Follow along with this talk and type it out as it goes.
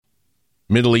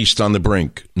Middle East on the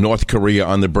brink. North Korea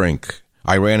on the brink.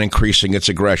 Iran increasing its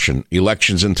aggression,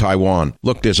 elections in Taiwan.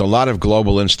 Look, there's a lot of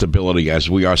global instability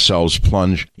as we ourselves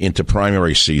plunge into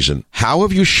primary season. How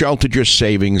have you sheltered your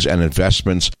savings and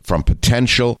investments from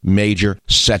potential major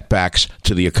setbacks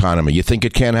to the economy? You think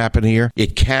it can't happen here?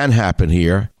 It can happen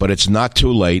here, but it's not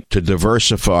too late to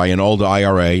diversify an old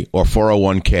IRA or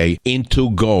 401k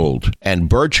into gold. And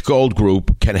Birch Gold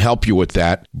Group can help you with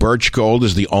that. Birch Gold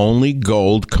is the only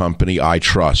gold company I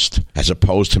trust. As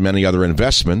opposed to many other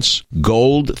investments,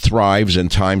 gold thrives in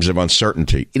times of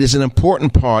uncertainty. It is an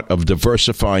important part of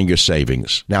diversifying your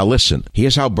savings. Now listen,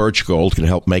 here's how Birch Gold can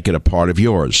help make it a part of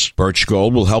yours. Birch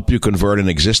Gold will help you convert an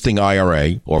existing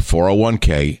IRA or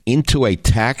 401k into a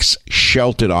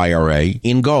tax-sheltered IRA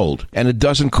in gold. And it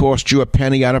doesn't cost you a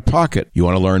penny out of pocket. You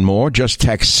want to learn more? Just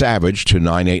text SAVAGE to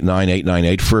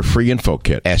 989898 for a free info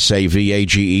kit.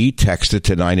 SAVAGE, text it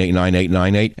to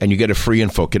 989898 and you get a free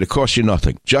info kit. It costs you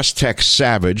nothing. Just text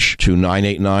SAVAGE to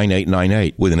 989898.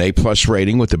 With an A-plus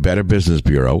rating with the Better Business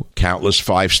Bureau, countless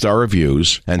 5-star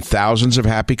reviews, and thousands of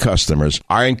happy customers,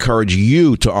 I encourage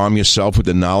you to arm yourself with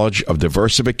the knowledge of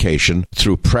diversification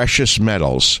through precious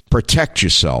metals. Protect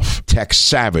yourself. Text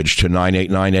SAVAGE to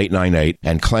 989898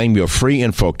 and claim your free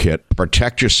info kit.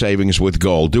 Protect your savings with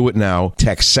gold. Do it now.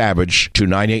 Text SAVAGE to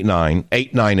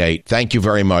 989898. Thank you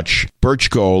very much. Birch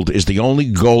Gold is the only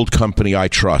gold company I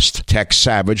trust. Text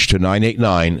SAVAGE to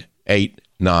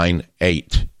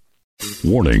 989898.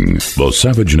 Warning, the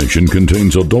Savage Nation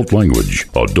contains adult language,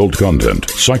 adult content,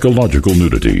 psychological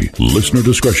nudity. Listener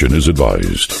discretion is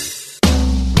advised.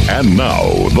 And now,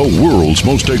 the world's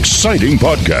most exciting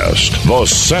podcast, The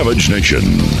Savage Nation,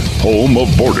 home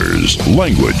of borders,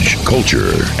 language,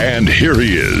 culture. And here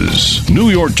he is,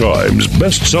 New York Times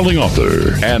best-selling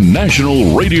author and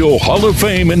National Radio Hall of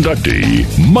Fame inductee,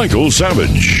 Michael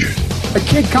Savage. A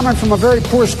kid coming from a very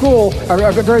poor school,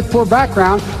 a very poor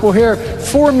background, will hear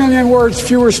 4 million words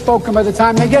fewer spoken by the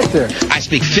time they get there. I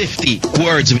speak 50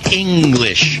 words of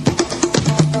English.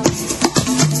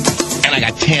 And I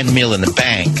got 10 mil in the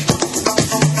bank.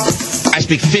 I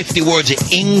speak 50 words of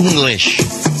English.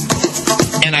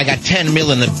 And I got 10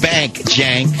 mil in the bank,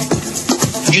 Jank.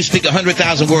 You speak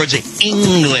 100,000 words of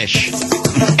English.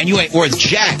 And you ain't worth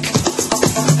jack.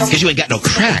 Because you ain't got no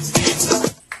crack.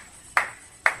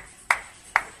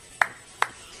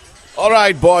 All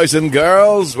right, boys and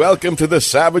girls, welcome to the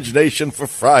Savage Nation for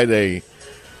Friday.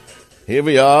 Here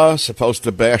we are, supposed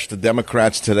to bash the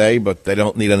Democrats today, but they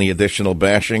don't need any additional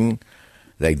bashing.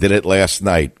 They did it last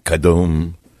night.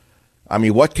 Kadoom. I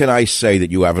mean, what can I say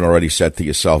that you haven't already said to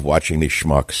yourself watching these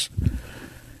schmucks?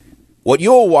 What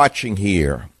you're watching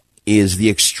here is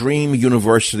the extreme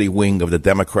university wing of the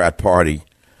Democrat Party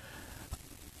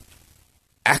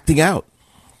acting out.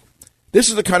 This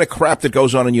is the kind of crap that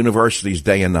goes on in universities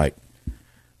day and night.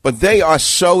 But they are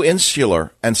so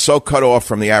insular and so cut off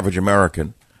from the average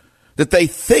American that they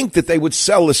think that they would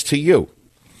sell this to you.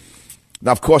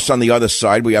 Now, of course, on the other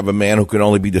side, we have a man who can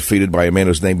only be defeated by a man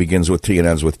whose name begins with T and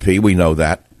ends with P. We know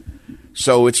that.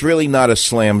 So it's really not a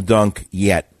slam dunk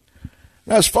yet.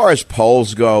 Now, as far as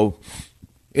polls go,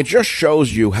 it just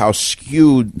shows you how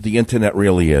skewed the Internet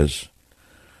really is.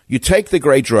 You take the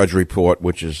Great Drudge Report,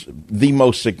 which is the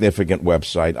most significant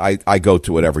website. I go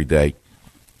to it every day.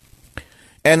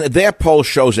 And their poll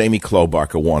shows Amy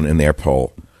Klobuchar won in their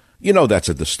poll. You know that's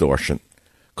a distortion.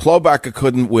 Klobuchar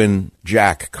couldn't win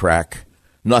jack, crack,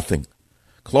 nothing.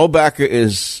 Klobuchar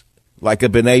is like a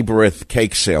B'nai B'rith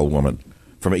cake saleswoman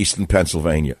from eastern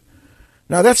Pennsylvania.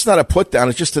 Now, that's not a put-down.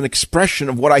 It's just an expression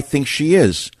of what I think she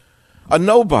is. A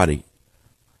nobody.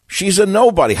 She's a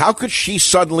nobody. How could she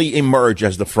suddenly emerge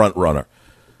as the front runner?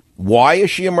 Why is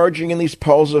she emerging in these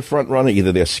polls as a front runner?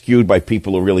 Either they're skewed by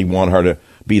people who really want her to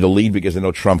be the lead because they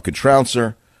know Trump could trounce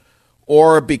her,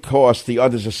 or because the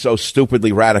others are so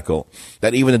stupidly radical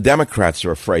that even the Democrats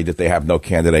are afraid that they have no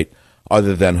candidate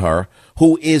other than her,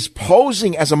 who is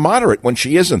posing as a moderate when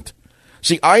she isn't.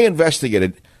 See, I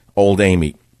investigated old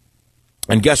Amy,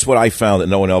 and guess what I found that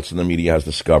no one else in the media has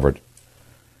discovered?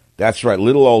 That's right,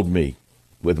 little old me,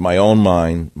 with my own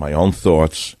mind, my own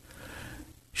thoughts.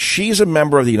 She's a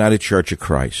member of the United Church of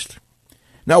Christ.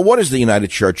 Now, what is the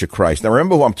United Church of Christ? Now,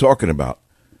 remember who I'm talking about.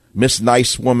 Miss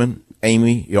Nice Woman,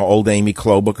 Amy, old Amy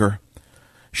Klobuchar.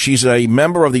 She's a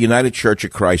member of the United Church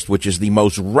of Christ, which is the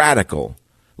most radical,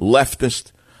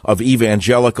 leftist of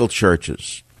evangelical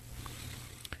churches.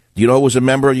 Do you know who was a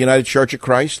member of the United Church of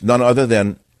Christ? None other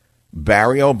than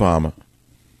Barry Obama.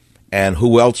 And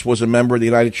who else was a member of the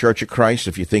United Church of Christ,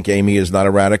 if you think Amy is not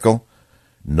a radical?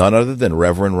 None other than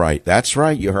Reverend Wright. That's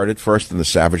right, you heard it first in the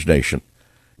Savage Nation.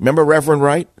 Remember Reverend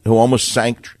Wright, who almost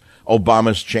sank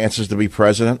Obama's chances to be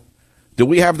president? Do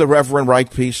we have the Reverend Wright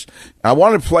piece? I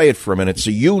want to play it for a minute so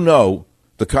you know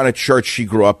the kind of church she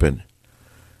grew up in.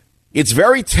 It's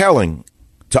very telling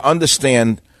to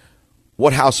understand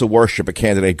what house of worship a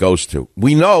candidate goes to.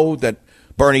 We know that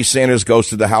Bernie Sanders goes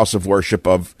to the house of worship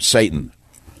of Satan.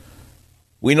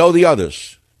 We know the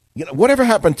others. You know, whatever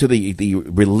happened to the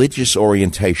religious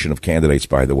orientation of candidates,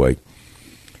 by the way?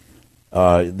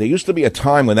 There used to be a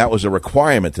time when that was a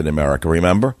requirement in America,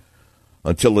 remember?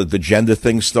 Until the gender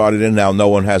thing started in. Now no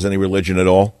one has any religion at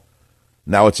all.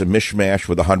 Now it's a mishmash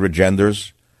with 100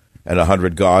 genders and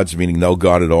 100 gods, meaning no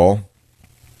God at all.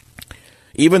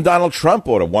 Even Donald Trump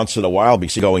ought to once in a while be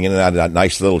going in and out of that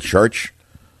nice little church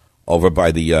over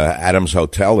by the Adams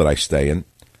Hotel that I stay in,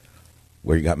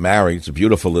 where he got married. It's a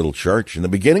beautiful little church. In the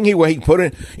beginning,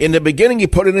 he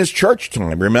put in his church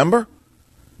time. Remember?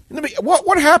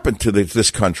 What happened to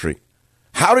this country?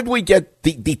 How did we get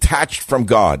detached from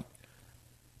God?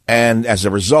 And as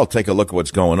a result, take a look at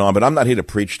what's going on. But I'm not here to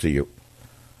preach to you.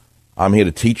 I'm here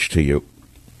to teach to you.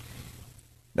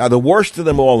 Now, the worst of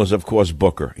them all is, of course,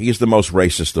 Booker. He is the most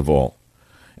racist of all.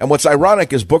 And what's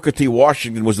ironic is Booker T.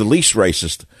 Washington was the least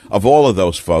racist of all of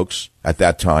those folks at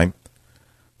that time.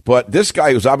 But this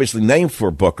guy who's obviously named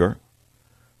for Booker,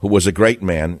 who was a great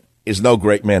man, is no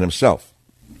great man himself.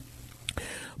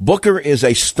 Booker is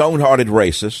a stone-hearted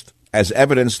racist, as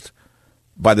evidenced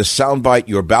by the soundbite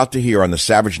you're about to hear on the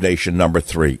Savage Nation number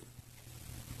 3.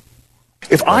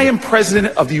 If I am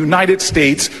president of the United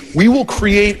States, we will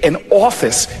create an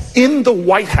office in the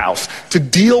White House to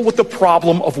deal with the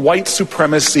problem of white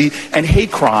supremacy and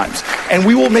hate crimes. And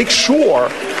we will make sure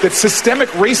that systemic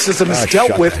racism is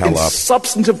dealt with in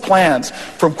substantive plans,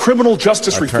 from criminal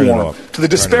justice reform to the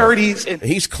disparities.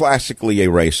 He's classically a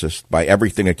racist by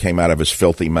everything that came out of his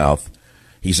filthy mouth.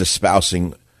 He's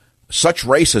espousing such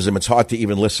racism, it's hard to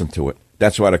even listen to it.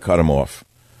 That's why to cut him off.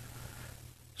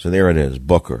 So there it is,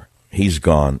 Booker. He's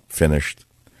gone, finished.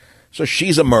 So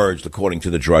she's emerged, according to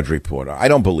the Drudge Report. I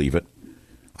don't believe it.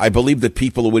 I believe that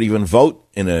people who would even vote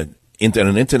in an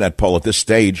internet poll at this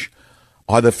stage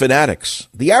are the fanatics.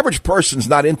 The average person's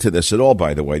not into this at all,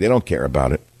 by the way. They don't care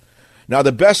about it. Now,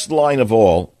 the best line of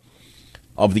all,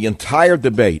 of the entire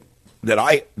debate that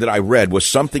I read was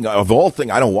something, of all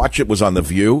things, I don't watch it, was on The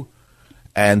View.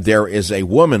 And there is a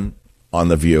woman on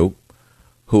The View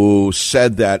who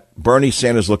said that Bernie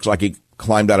Sanders looks like he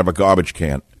climbed out of a garbage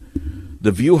can.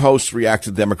 The View host reacted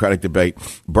to the Democratic debate.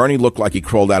 Bernie looked like he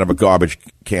crawled out of a garbage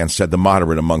can, said the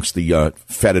moderate amongst the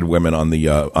fetid women on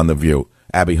the View,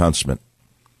 Abby Huntsman.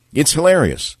 It's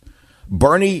hilarious.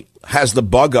 Bernie has the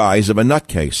bug eyes of a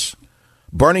nutcase.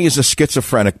 Bernie is a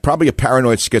schizophrenic, probably a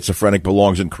paranoid schizophrenic,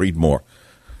 belongs in Creedmoor.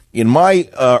 In my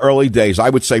early days, I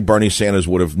would say Bernie Sanders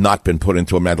would have not been put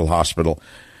into a mental hospital.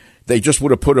 They just would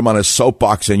have put him on his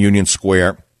soapbox in Union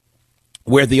Square,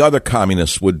 where the other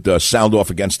communists would sound off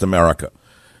against America.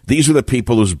 These were the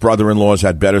people whose brother-in-laws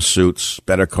had better suits,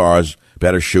 better cars,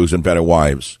 better shoes, and better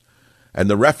wives. And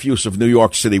the refuse of New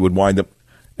York City would wind up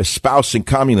espousing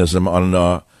communism on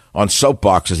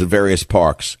soapboxes at various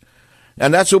parks.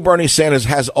 And that's who Bernie Sanders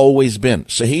has always been.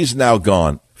 So he's now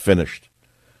gone, finished.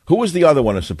 Who was the other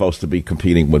one who's supposed to be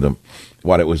competing with him?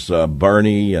 It was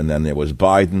Bernie, and then there was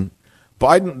Biden.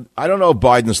 Biden, I don't know if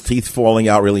Biden's teeth falling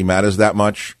out really matters that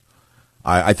much.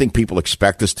 I think people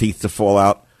expect his teeth to fall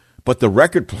out. But the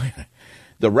record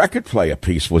player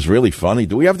piece was really funny.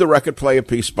 Do we have the record player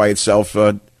piece by itself,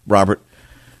 Robert?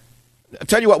 I'll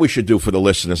tell you what we should do for the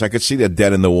listeners. I could see they're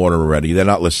dead in the water already. They're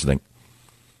not listening.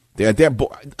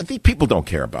 People don't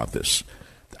care about this.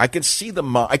 I can see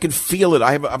I can feel it.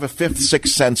 I have a fifth,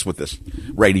 sixth sense with this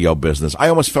radio business. I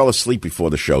almost fell asleep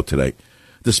before the show today.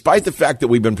 Despite the fact that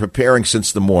we've been preparing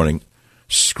since the morning,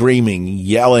 screaming,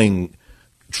 yelling,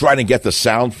 trying to get the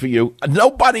sound for you.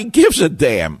 Nobody gives a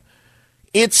damn.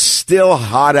 It's still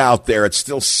hot out there. It's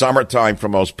still summertime for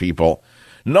most people.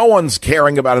 No one's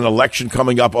caring about an election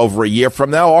coming up over a year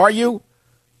from now, are you?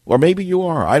 Or maybe you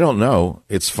are. I don't know.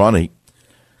 It's funny.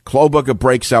 Klobuchar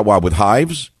breaks out, with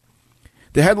hives?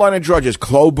 The headline in Drudge is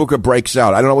Klobuchar breaks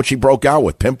out. I don't know what she broke out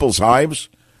with. Pimples, hives?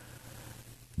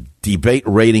 Debate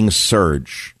ratings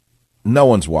surge. No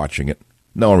one's watching it.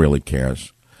 No one really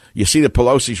cares. You see that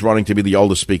Pelosi's running to be the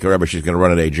oldest speaker ever. She's going to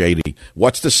run at age 80.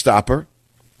 What's to stop her?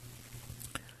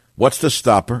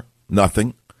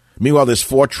 Nothing. Meanwhile, there's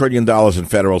 $4 trillion in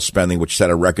federal spending, which set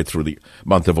a record through the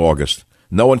month of August.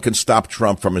 No one can stop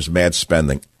Trump from his mad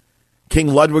spending. King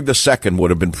Ludwig II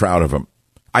would have been proud of him.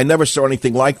 I never saw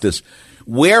anything like this.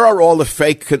 Where are all the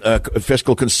fake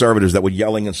fiscal conservatives that were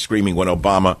yelling and screaming when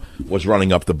Obama was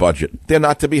running up the budget? They're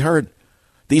not to be heard.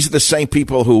 These are the same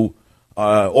people who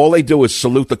all they do is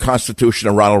salute the Constitution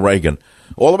and Ronald Reagan.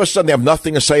 All of a sudden, they have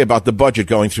nothing to say about the budget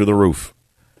going through the roof.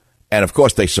 And, of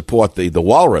course, they support the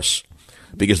walrus,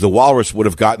 because the walrus would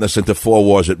have gotten us into 4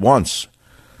 wars at once.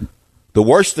 The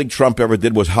worst thing Trump ever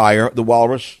did was hire the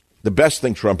walrus. The best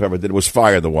thing Trump ever did was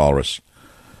fire the walrus.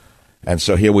 And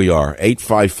so here we are,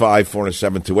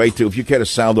 855-407-282. If you care to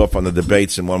sound off on the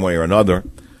debates in one way or another,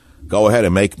 go ahead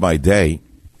and make my day.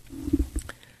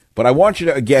 But I want you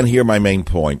to, again, hear my main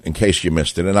point, in case you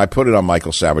missed it, and I put it on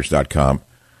michaelsavage.com.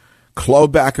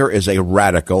 Klobuchar is a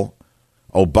radical.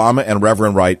 Obama and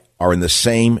Reverend Wright are in the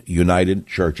same United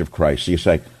Church of Christ. So you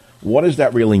say, what does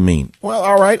that really mean? Well,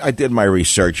 all right, I did my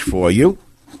research for you.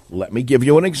 Let me give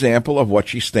you an example of what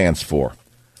she stands for.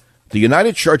 The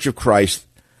United Church of Christ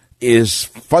is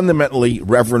fundamentally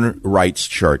Reverend Wright's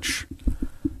church.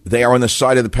 They are on the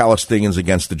side of the Palestinians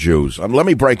against the Jews. Let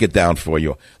me break it down for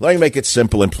you. Let me make it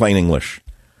simple in plain English.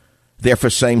 They're for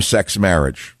same-sex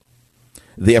marriage.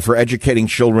 They're for educating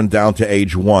children down to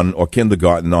age 1 or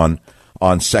kindergarten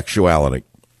on sexuality.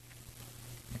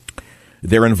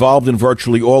 They're involved in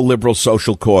virtually all liberal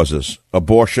social causes,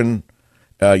 abortion,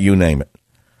 you name it.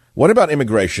 What about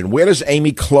immigration? Where does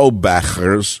Amy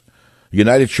Klobuchar's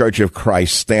United Church of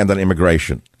Christ stand on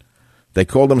immigration? They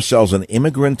call themselves an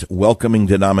immigrant welcoming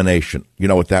denomination. You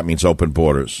know what that means, open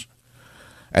borders.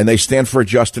 And they stand for a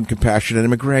just and compassionate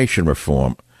immigration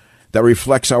reform that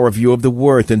reflects our view of the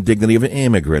worth and dignity of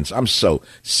immigrants. I'm so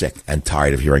sick and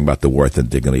tired of hearing about the worth and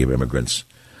dignity of immigrants.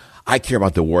 I care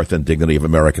about the worth and dignity of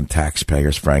American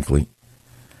taxpayers, frankly.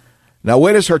 Now,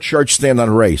 where does her church stand on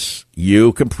race?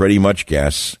 You can pretty much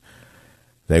guess.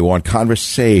 They want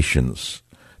conversations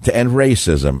to end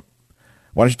racism.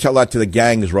 Why don't you tell that to the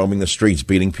gangs roaming the streets,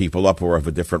 beating people up who are of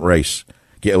a different race?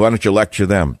 Why don't you lecture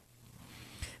them?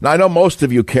 Now, I know most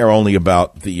of you care only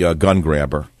about the gun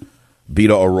grabber,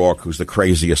 Beto O'Rourke, who's the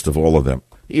craziest of all of them.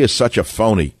 He is such a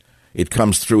phony. It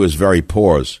comes through his very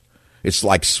pores. It's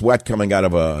like sweat coming out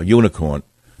of a unicorn,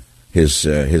 his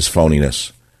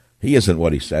phoniness. He isn't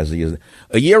what he says he is.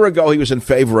 A year ago, he was in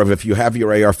favor of if you have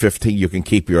your AR-15, you can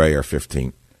keep your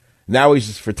AR-15. Now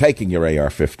he's for taking your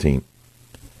AR-15.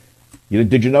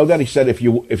 Did you know that? He said if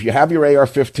you have your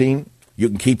AR-15, you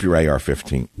can keep your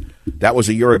AR-15. That was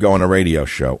a year ago on a radio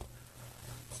show.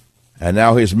 And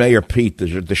now his Mayor Pete, the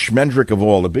schmendrick of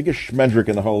all, the biggest schmendrick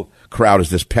in the whole crowd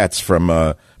is this Pets from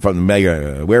the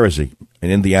mayor. Where is he? In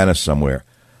Indiana somewhere.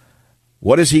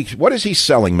 What is he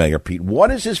selling, Mayor Pete? What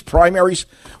is his primaries?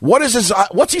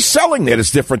 What's he selling there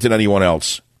that's different than anyone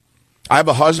else? I have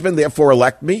a husband, therefore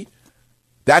elect me.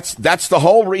 That's the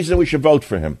whole reason we should vote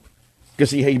for him, because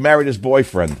he married his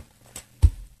boyfriend.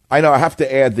 I know I have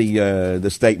to add the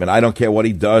statement. I don't care what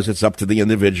he does. It's up to the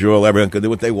individual. Everyone can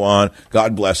do what they want.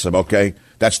 God bless him, okay?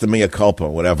 That's the mea culpa,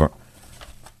 whatever.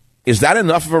 Is that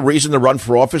enough of a reason to run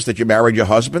for office that you married your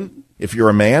husband if you're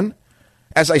a man?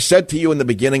 As I said to you in the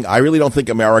beginning, I really don't think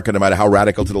America, no matter how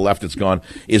radical to the left it's gone,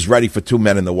 is ready for 2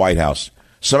 men in the White House.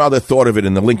 Somehow the thought of it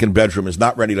in the Lincoln bedroom is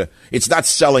not ready to, it's not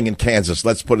selling in Kansas.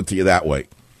 Let's put it to you that way.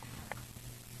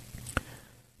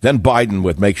 Then Biden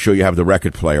would make sure you have the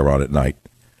record player on at night.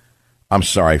 I'm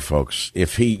sorry, folks.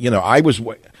 If he,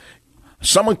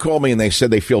 someone called me and they said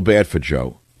they feel bad for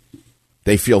Joe.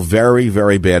 They feel very,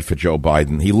 very bad for Joe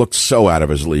Biden. He looked so out of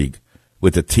his league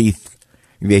with the teeth.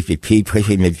 Make the teeth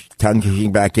pushing the tongue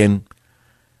pushing back in.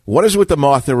 What is with the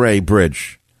Martha Ray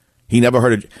Bridge? He never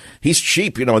heard it. He's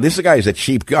cheap. This guy is a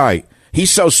cheap guy. He's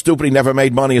so stupid he never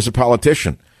made money as a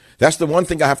politician. That's the one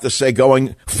thing I have to say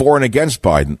going for and against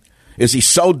Biden. Is he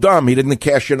so dumb he didn't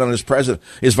cash in on his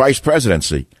vice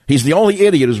presidency? He's the only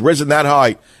idiot who's risen that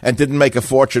high and didn't make a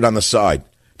fortune on the side.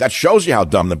 That shows you how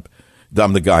dumb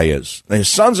the guy is. And his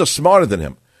sons are smarter than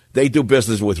him. They do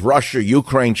business with Russia,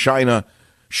 Ukraine, China,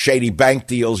 shady bank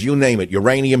deals, you name it,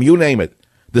 uranium, you name it.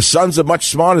 The sons are much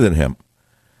smarter than him.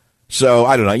 So,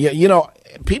 I don't know.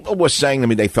 People were saying to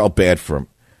me they felt bad for him.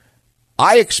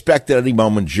 I expect at any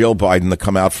moment Jill Biden to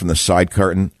come out from the side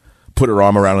curtain, put her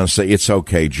arm around him and say, it's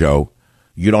okay, Joe.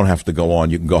 You don't have to go on.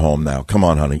 You can go home now. Come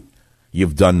on, honey.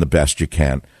 You've done the best you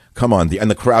can. Come on. And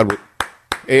the crowd would,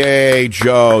 hey,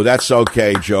 Joe, that's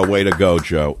okay, Joe. Way to go,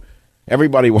 Joe.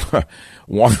 Everybody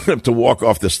wanted him to walk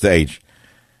off the stage.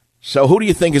 So who do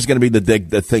you think is going to be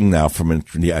the thing now from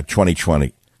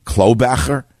 2020?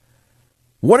 Klobuchar?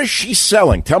 What is she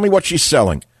selling? Tell me what she's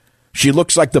selling. She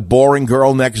looks like the boring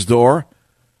girl next door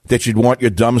that you'd want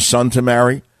your dumb son to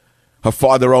marry. Her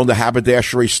father owned a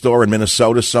haberdashery store in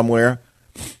Minnesota somewhere,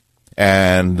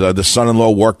 and the son-in-law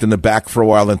worked in the back for a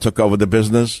while and took over the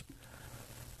business.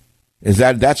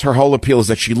 That's her whole appeal, is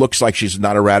that she looks like she's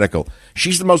not a radical.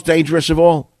 She's the most dangerous of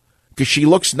all, because she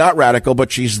looks not radical,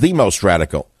 but she's the most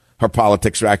radical. Her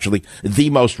politics are actually the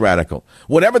most radical.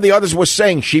 Whatever the others were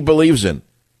saying, she believes in.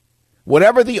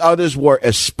 Whatever the others were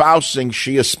espousing,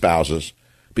 she espouses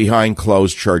behind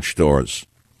closed church doors.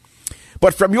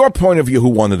 But from your point of view, who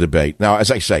won the debate? Now,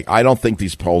 as I say, I don't think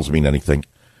these polls mean anything.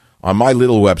 On my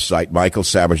little website,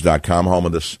 michaelsavage.com, home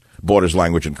of this Borders,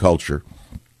 Language, and Culture,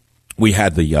 we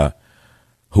had the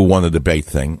who won the debate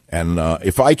thing. And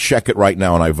if I check it right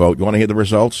now and I vote, you want to hear the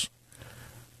results?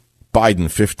 Biden,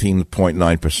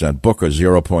 15.9%. Booker,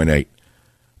 0.8%.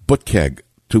 Buttigieg,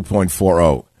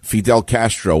 2.40%. Fidel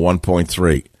Castro,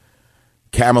 1.3%.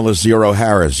 Kamala Zero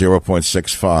Harris,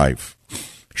 0.65%.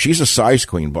 She's a size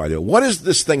queen, by the way. What is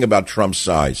this thing about Trump's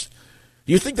size?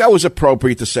 Do you think that was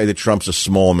appropriate to say that Trump's a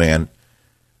small man?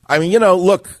 I mean,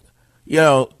 look,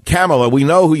 Kamala, we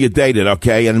know who you dated,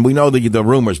 okay, and we know the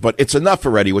rumors, but it's enough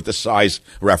already with the size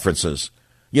references.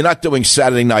 You're not doing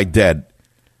Saturday Night Dead.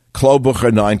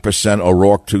 Klobuchar, 9%,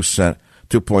 O'Rourke,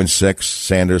 2.6%,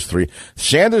 Sanders, 3%.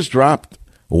 Sanders dropped.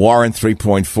 Warren,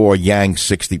 3.4%, Yang,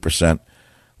 60%.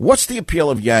 What's the appeal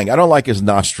of Yang? I don't like his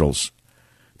nostrils.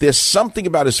 There's something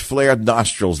about his flared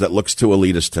nostrils that looks too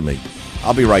elitist to me.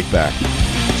 I'll be right back.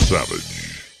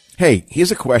 Savage. Hey,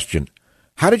 here's a question.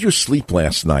 How did you sleep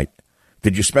last night?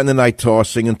 Did you spend the night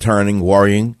tossing and turning,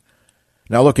 worrying?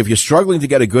 Now, look, if you're struggling to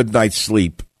get a good night's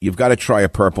sleep, you've got to try a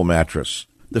Purple mattress.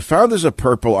 The founders of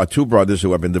Purple are two brothers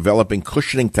who have been developing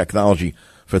cushioning technology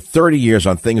for 30 years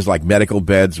on things like medical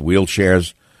beds,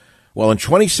 wheelchairs. Well, in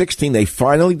 2016, they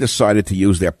finally decided to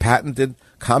use their patented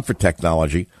comfort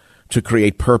technology to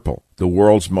create Purple, the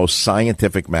world's most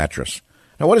scientific mattress.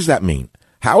 Now, what does that mean?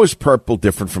 How is Purple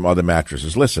different from other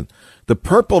mattresses? Listen, the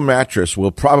Purple mattress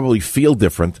will probably feel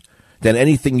different than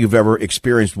anything you've ever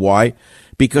experienced. Why?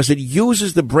 Because it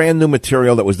uses the brand new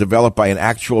material that was developed by an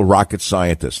actual rocket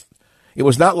scientist. It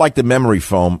was not like the memory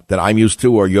foam that I'm used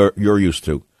to or you're used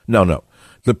to. No.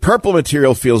 The Purple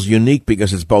material feels unique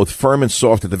because it's both firm and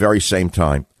soft at the very same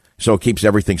time. So it keeps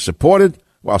everything supported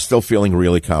while still feeling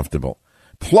really comfortable.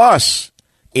 Plus,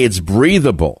 it's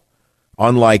breathable.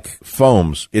 Unlike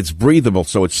foams, it's breathable,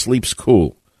 so it sleeps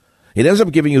cool. It ends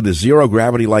up giving you the zero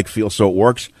gravity-like feel, so it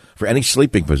works for any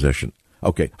sleeping position.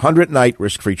 Okay, 100-night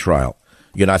risk-free trial.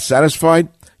 You're not satisfied?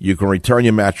 You can return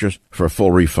your mattress for a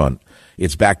full refund.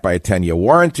 It's backed by a 10-year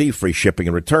warranty, free shipping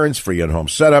and returns, free in-home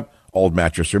setup, old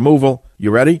mattress removal.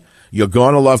 You ready? You're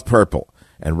going to love Purple.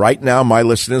 And right now, my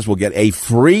listeners will get a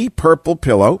free Purple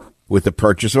pillow with the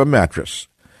purchase of a mattress.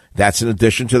 That's in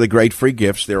addition to the great free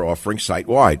gifts they're offering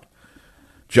site-wide.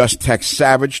 Just text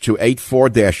SAVAGE to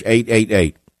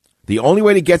 84-888. The only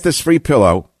way to get this free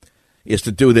pillow is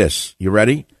to do this. You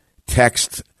ready?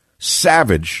 Text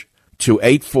SAVAGE to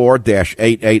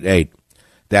 84-888.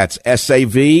 That's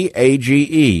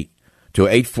SAVAGE to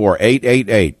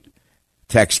 84888.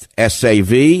 Text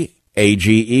SAVAGE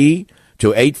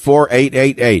to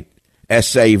 84888.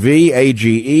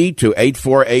 SAVAGE to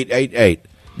 84888.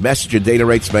 Message and data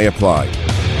rates may apply.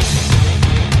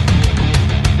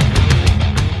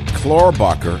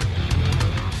 Clawbacher.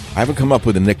 I haven't come up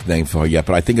with a nickname for her yet,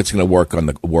 but I think it's going to work on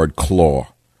the word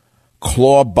claw.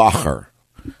 Clawbacher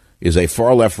is a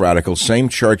far-left radical, same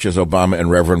church as Obama and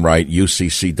Reverend Wright,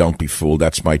 UCC, don't be fooled.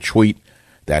 That's my tweet.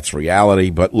 That's reality.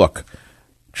 But look,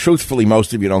 truthfully,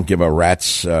 most of you don't give a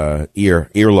rat's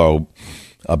earlobe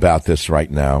about this right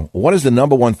now. What is the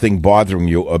number one thing bothering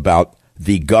you about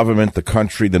the government, the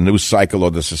country, the news cycle,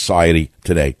 or the society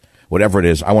today? Whatever it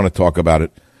is, I want to talk about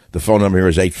it. The phone number here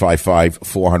is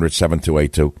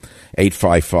 855-400-7282,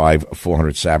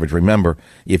 855-400-SAVAGE. Remember,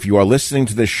 if you are listening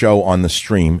to this show on the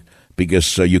stream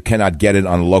because you cannot get it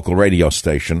on a local radio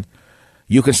station,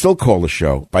 you can still call the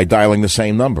show by dialing the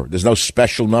same number. There's no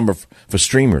special number for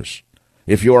streamers.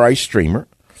 If you're a streamer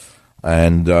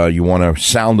and you want to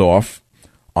sound off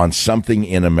on something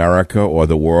in America or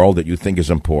the world that you think is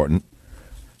important,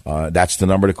 that's the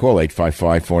number to call,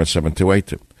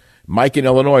 855-400-7282. Mike in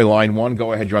Illinois, line 1.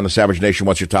 Go ahead. You're on the Savage Nation.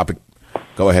 What's your topic?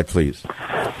 Go ahead, please.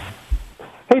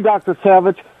 Hey, Dr.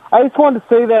 Savage. I just wanted to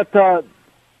say that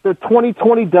the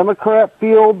 2020 Democrat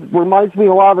field reminds me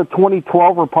a lot of the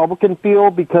 2012 Republican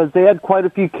field because they had quite a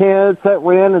few candidates that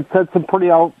ran and said some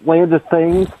pretty outlandish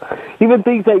things. Even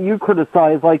things that you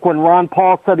criticized, like when Ron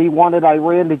Paul said he wanted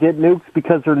Iran to get nukes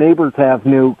because their neighbors have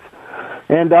nukes.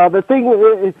 And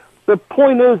the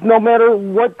point is, no matter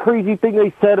what crazy thing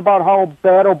they said about how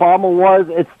bad Obama was,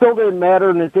 it still didn't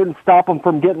matter, and it didn't stop him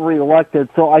from getting reelected.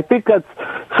 So I think that's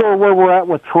sort of where we're at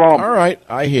with Trump. All right,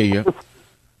 I hear you.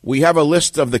 We have a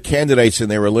list of the candidates in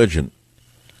their religion.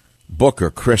 Booker,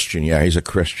 Christian. Yeah, he's a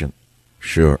Christian.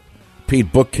 Sure.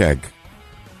 Pete Buttigieg.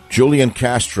 Julian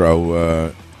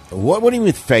Castro. What do you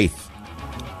mean faith?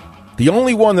 The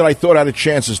only one that I thought had a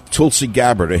chance is Tulsi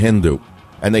Gabbard, a Hindu,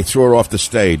 and they threw her off the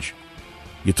stage.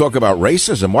 You talk about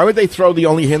racism. Why would they throw the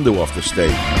only Hindu off the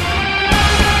stage?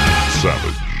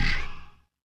 Savage.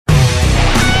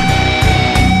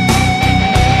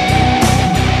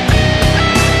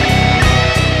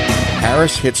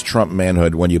 Harris hits Trump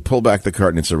manhood. When you pull back the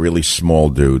curtain, it's a really small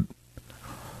dude.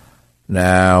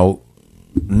 Now,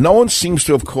 no one seems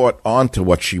to have caught on to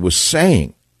what she was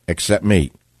saying, except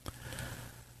me.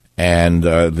 And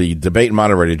the debate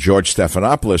moderator, George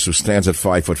Stephanopoulos, who stands at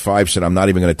 5'5", said, "I'm not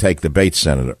even going to take the bait,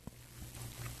 Senator."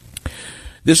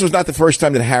 This was not the first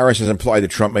time that Harris has implied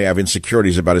that Trump may have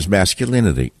insecurities about his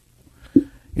masculinity.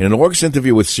 In an August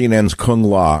interview with CNN's Kung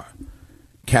La,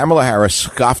 Kamala Harris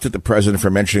scoffed at the president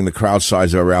for mentioning the crowd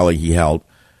size of a rally he held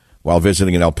while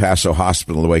visiting an El Paso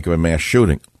hospital in the wake of a mass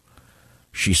shooting.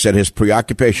 She said his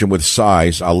preoccupation with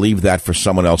size, "I'll leave that for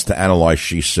someone else to analyze,"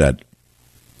 she said.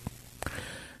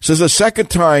 So this is the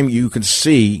second time you can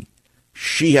see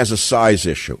she has a size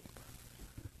issue,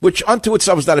 which unto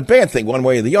itself is not a bad thing one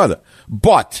way or the other.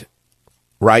 But,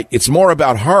 right, it's more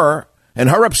about her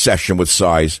and her obsession with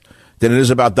size than it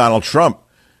is about Donald Trump,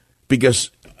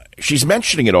 because she's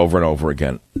mentioning it over and over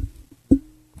again.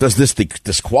 Does this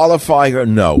disqualify her?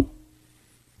 No.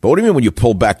 But what do you mean when you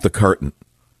pull back the curtain?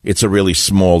 It's a really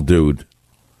small dude.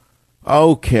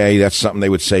 Okay, that's something they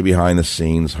would say behind the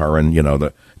scenes, her and,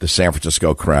 the San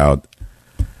Francisco crowd.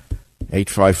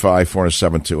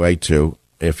 855-407-2882.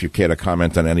 If you care to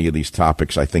comment on any of these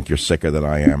topics, I think you're sicker than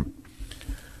I am,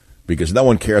 because no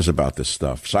one cares about this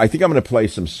stuff. So I think I'm going to play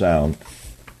some sound.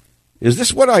 Is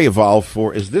this what I evolved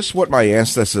for? Is this what my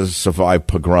ancestors survived?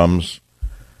 Pogroms,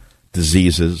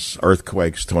 diseases,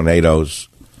 earthquakes, tornadoes,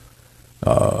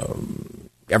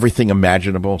 everything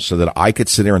imaginable, so that I could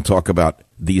sit here and talk about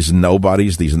these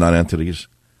nobodies, these non-entities?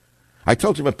 I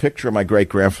told him a picture of my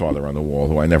great-grandfather on the wall,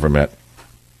 who I never met.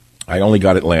 I only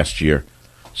got it last year.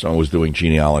 Someone was doing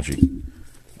genealogy,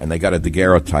 and they got a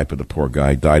daguerreotype of the poor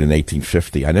guy. Died in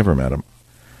 1850. I never met him.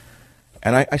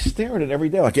 And I stare at it every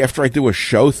day. Like after I do a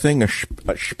show thing, a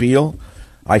spiel,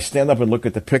 I stand up and look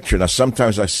at the picture. Now,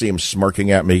 sometimes I see him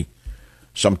smirking at me.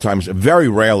 Sometimes, very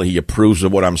rarely, he approves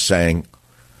of what I'm saying.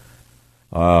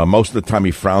 Most of the time,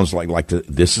 he frowns like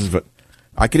this is what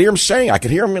I could hear him saying. I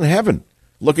could hear him in heaven,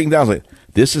 looking down, like,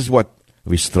 this is what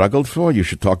we struggled for. You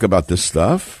should talk about this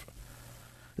stuff.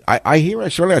 I hear,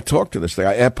 certainly I talk to this thing.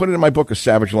 I put it in my book, A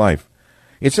Savage Life.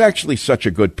 It's actually such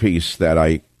a good piece that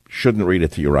I shouldn't read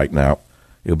it to you right now.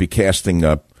 It'll be casting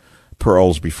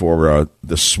pearls before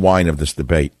the swine of this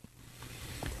debate.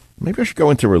 Maybe I should go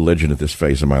into religion at this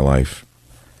phase of my life.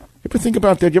 You ever think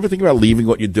about that? You ever think about leaving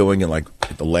what you're doing and like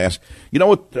the last? You know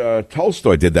what?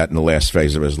 Tolstoy did that in the last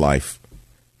phase of his life.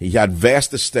 He had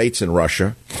vast estates in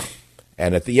Russia,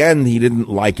 and at the end, he didn't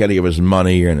like any of his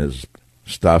money and his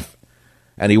stuff,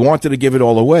 and he wanted to give it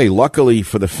all away. Luckily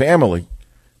for the family,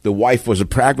 the wife was a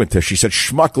pragmatist. She said,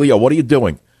 "Schmuck, Leo, what are you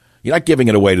doing? You're not giving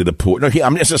it away to the poor." No,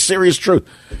 it's a serious truth.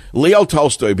 Leo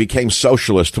Tolstoy became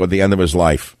socialist toward the end of his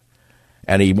life,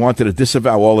 and he wanted to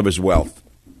disavow all of his wealth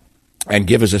and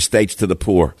give his estates to the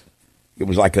poor. It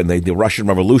was like the Russian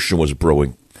Revolution was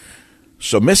brewing.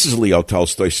 So Mrs. Leo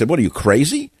Tolstoy said, "What, are you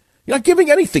crazy? You're not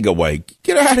giving anything away.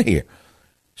 Get out of here."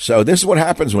 So this is what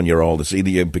happens when you're old. It's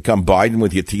either you become Biden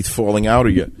with your teeth falling out, or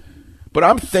you. But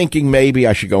I'm thinking maybe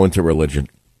I should go into religion,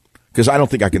 because I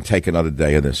don't think I can take another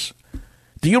day of this.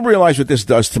 Do you realize what this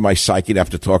does to my psyche to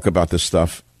have to talk about this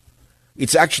stuff?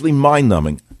 It's actually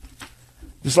mind-numbing.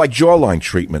 It's like jawline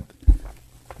treatment.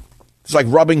 It's like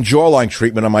rubbing jawline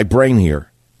treatment on my brain here.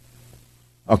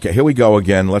 Okay, here we go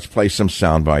again. Let's play some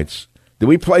sound bites. Did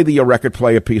we play the record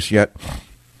player piece yet?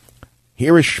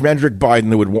 Here is Schmendrick Biden,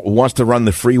 who wants to run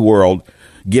the free world,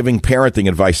 giving parenting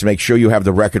advice. Make sure you have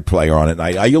the record player on it.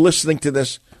 Are you listening to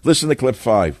this? Listen to clip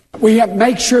 5. We have to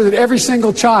make sure that every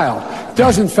single child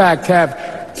does, in fact, have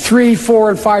 3, 4,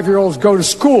 and 5-year-olds go to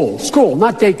school,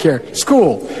 not daycare,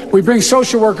 school. We bring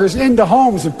social workers into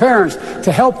homes of parents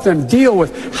to help them deal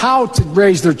with how to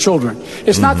raise their children.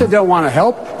 It's not that they don't want to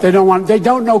help. They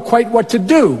don't know quite what to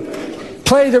do.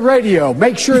 Play the radio.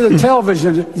 Make sure the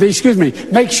television,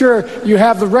 make sure you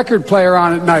have the record player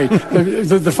on at night,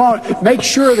 the phone. Make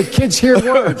sure the kids hear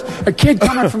words. A kid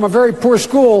coming from a very poor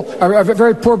school, a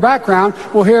very poor background,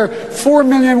 will hear 4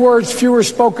 million words fewer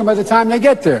spoken by the time they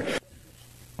get there.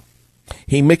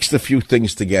 He mixed a few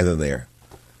things together there.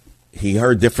 He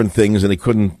heard different things, and he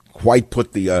couldn't quite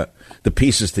put the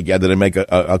pieces together to make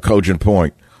a cogent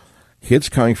point. Kids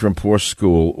coming from poor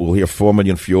school will hear 4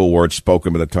 million fewer words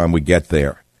spoken by the time we get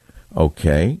there.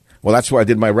 Okay. Well, that's why I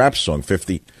did my rap song,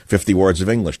 50 words of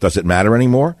English. Does it matter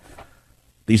anymore?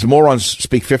 These morons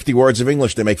speak 50 words of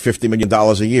English. They make $50 million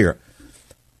a year.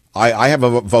 I have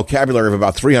a vocabulary of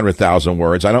about 300,000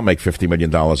 words. I don't make $50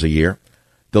 million a year.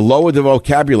 The lower the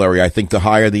vocabulary, I think, the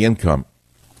higher the income.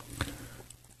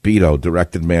 Beto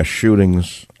directed mass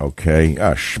shootings. Okay.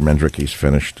 Schmendrick, he's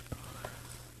finished.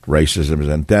 Racism is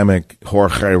endemic.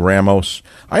 Jorge Ramos.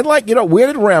 I'd like, where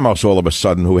did Ramos all of a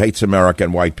sudden, who hates America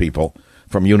and white people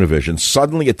from Univision,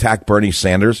 suddenly attack Bernie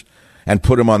Sanders and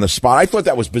put him on the spot? I thought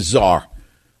that was bizarre.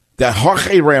 That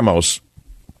Jorge Ramos,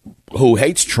 who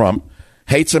hates Trump,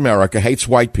 hates America, hates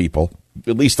white people,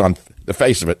 at least on the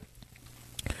face of it,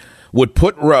 would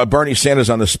put Bernie Sanders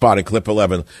on the spot in clip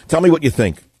 11. Tell me what you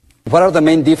think. What are the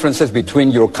main differences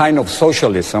between your kind of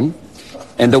socialism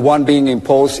and the one being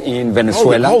imposed in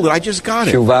Venezuela? Hold it. I just got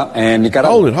it. Cuba and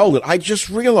Nicaragua. Hold it. I just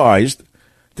realized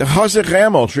that Jose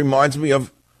Ramos reminds me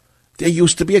of, there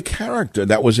used to be a character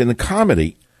that was in a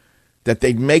comedy that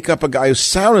they'd make up a guy who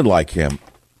sounded like him.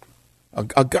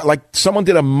 A guy, like someone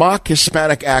did a mock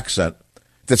Hispanic accent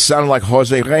that sounded like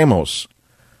Jose Ramos.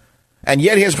 And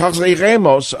yet here's Jose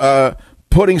Ramos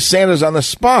putting Sanders on the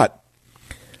spot.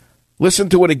 Listen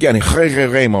to it again. Jorge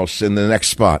Ramos in the next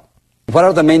spot. What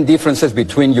are the main differences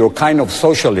between your kind of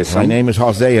socialism My name is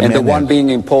Jose and the Menendez. one being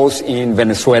imposed in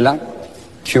Venezuela,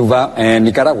 Cuba, and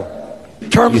Nicaragua? In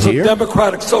terms of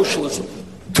democratic socialism,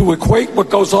 to equate what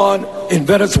goes on in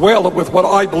Venezuela with what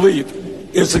I believe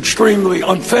is extremely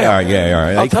unfair. All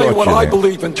right. I'll tell you what I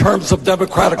believe in terms of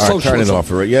democratic socialism.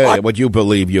 Turn it off. Yeah, what you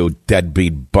believe, you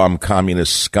deadbeat bum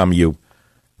communist scum, you.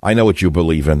 I know what you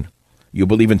believe in. You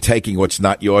believe in taking what's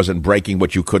not yours and breaking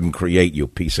what you couldn't create, you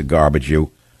piece of garbage,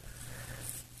 you.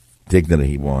 Dignity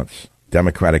he wants.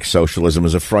 Democratic socialism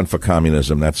is a front for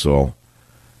communism, that's all.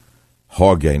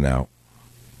 Jorge now.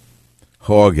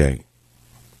 Jorge.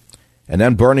 And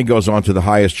then Bernie goes on to the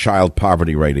highest child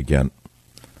poverty rate again.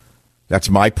 That's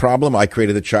my problem? I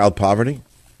created the child poverty?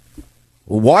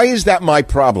 Well, why is that my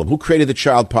problem? Who created the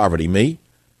child poverty? Me?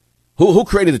 Who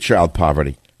created the child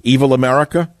poverty? Evil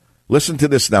America? Listen to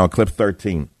this now, clip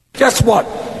 13. Guess what?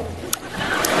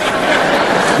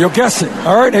 You're guessing.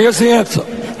 All right, here's the answer.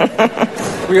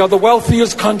 We are the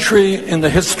wealthiest country in the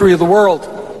history of the world.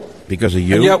 Because of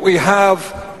you? And yet we have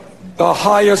the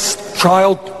highest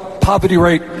child poverty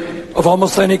rate of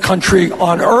almost any country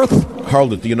on earth.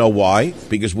 Hold it. Do you know why?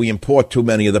 Because we import too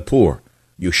many of the poor.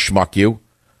 You schmuck, you.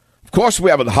 Of course we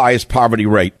have the highest poverty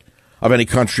rate of any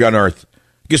country on earth.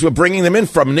 Because we're bringing them in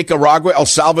from Nicaragua, El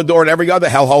Salvador, and every other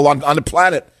hellhole on the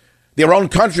planet. Their own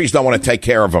countries don't want to take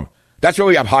care of them. That's why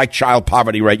we have high child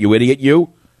poverty rate, you idiot,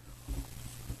 you.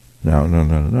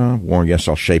 No. Warren, yes,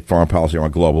 I'll shape foreign policy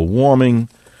on global warming.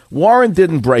 Warren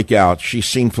didn't break out. She's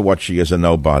seen for what she is, a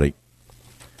nobody.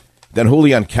 Then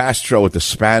Julian Castro with the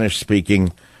Spanish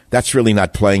speaking. That's really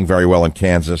not playing very well in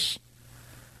Kansas.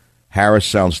 Harris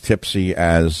sounds tipsy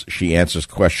as she answers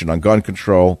question on gun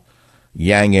control.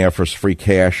 Yang offers free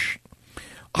cash.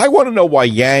 I want to know why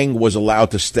Yang was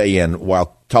allowed to stay in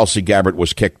while Tulsi Gabbard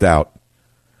was kicked out.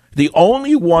 The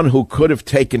only one who could have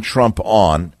taken Trump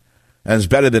on, and it's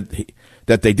better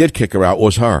that they did kick her out,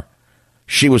 was her.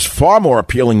 She was far more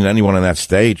appealing than anyone on that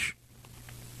stage.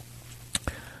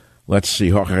 Let's see,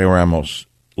 Jorge Ramos.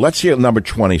 Let's hear number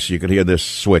 20 so you can hear this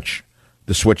switch,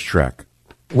 the switch track.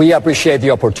 We appreciate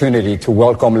the opportunity to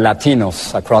welcome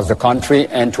Latinos across the country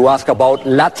and to ask about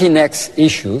Latinx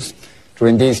issues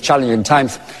during these challenging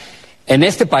times. En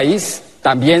este país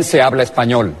también se habla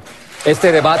español.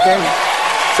 Este debate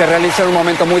se realiza en un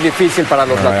momento muy difícil para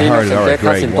los latinos en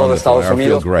Texas y en todo Estados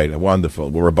Unidos. I feel great, wonderful.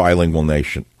 We're a bilingual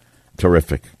nation.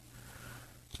 Terrific.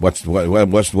 What's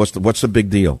the big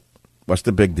deal? What's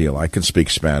the big deal? I can speak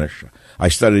Spanish. I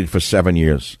studied it for 7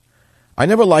 years. I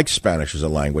never liked Spanish as a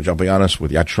language. I'll be honest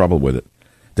with you. I had trouble with it.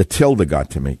 The tilde got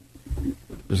to me.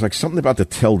 There's like something about the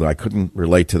tilde. I couldn't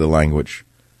relate to the language.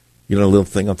 You know, the little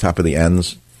thing on top of the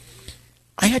ends.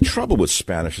 I had trouble with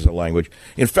Spanish as a language.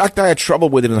 In fact, I had trouble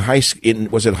with it in high school.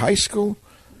 Was it high school?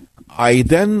 I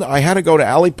had to go to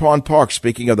Alley Pond Park,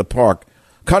 speaking of the park,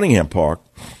 Cunningham Park,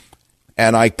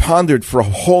 and I pondered for a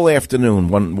whole afternoon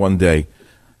one day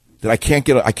that I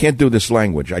can't do this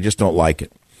language. I just don't like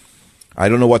it. I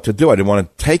don't know what to do. I didn't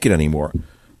want to take it anymore.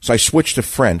 So I switched to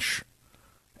French,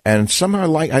 and somehow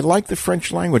I like the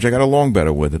French language. I got along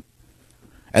better with it.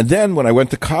 And then when I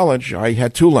went to college, I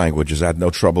had two languages. I had no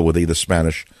trouble with either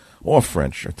Spanish or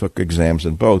French. I took exams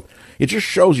in both. It just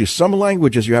shows you some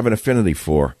languages you have an affinity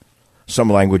for, some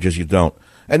languages you don't.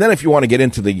 And then if you want to get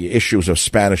into the issues of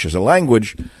Spanish as a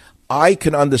language, I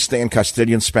can understand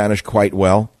Castilian Spanish quite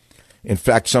well. In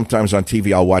fact, sometimes on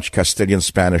TV I'll watch Castilian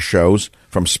Spanish shows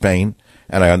from Spain,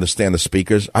 and I understand the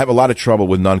speakers. I have a lot of trouble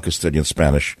with non-Castilian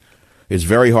Spanish. It's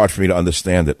very hard for me to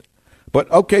understand it. But,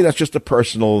 okay, that's just a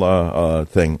personal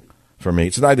thing for me.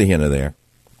 It's neither here nor there.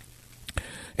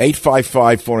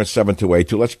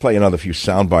 855-407-282. Let's play another few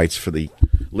sound bites for the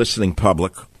listening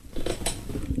public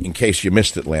in case you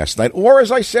missed it last night. Or,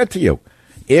 as I said to you,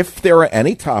 if there are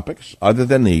any topics other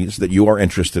than these that you are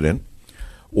interested in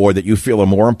or that you feel are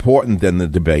more important than the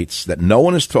debates that no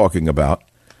one is talking about,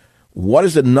 what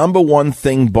is the number one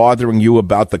thing bothering you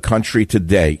about the country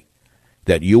today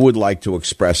that you would like to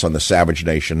express on the Savage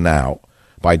Nation now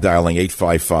by dialing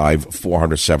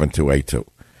 855-407-282?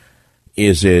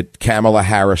 Is it Kamala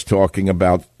Harris talking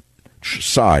about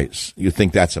size? You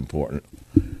think that's important?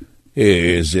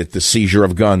 Is it the seizure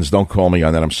of guns? Don't call me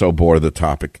on that. I'm so bored of the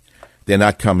topic. They're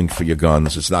not coming for your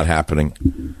guns. It's not happening.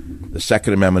 The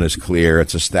Second Amendment is clear.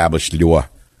 It's established law.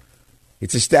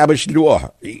 It's established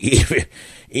law.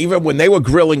 Even when they were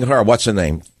grilling her, what's her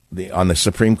name, on the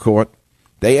Supreme Court,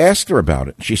 they asked her about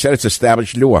it. She said it's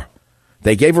established law.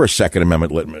 They gave her a Second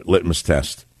Amendment litmus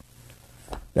test.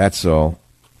 That's all.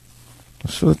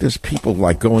 So that there's people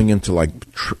like going into like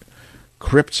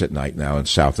crypts at night now in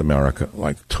South America,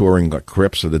 like touring like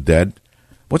crypts of the dead.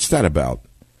 What's that about?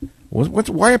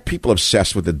 Why are people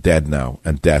obsessed with the dead now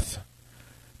and death?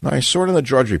 Now, I saw it in the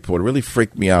Drudge Report. It really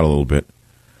freaked me out a little bit.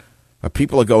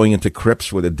 People are going into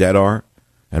crypts where the dead are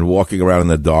and walking around in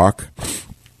the dark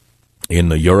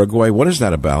in Uruguay. What is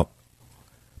that about?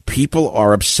 People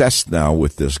are obsessed now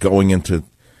with this, going into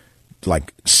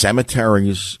like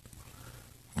cemeteries,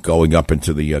 going up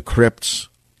into the crypts,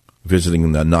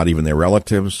 visiting not even their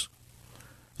relatives.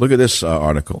 Look at this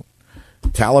article.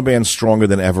 Taliban stronger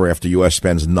than ever after U.S.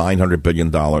 spends $900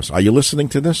 billion. Are you listening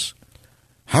to this?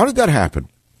 How did that happen?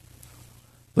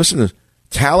 Listen to this.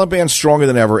 Taliban stronger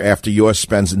than ever after U.S.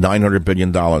 spends $900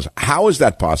 billion. How is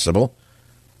that possible?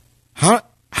 How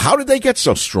did they get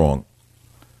so strong?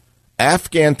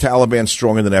 Afghan Taliban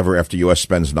stronger than ever after U.S.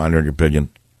 spends $900 billion.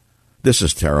 This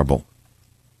is terrible.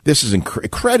 This is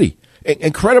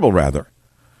incredible, rather.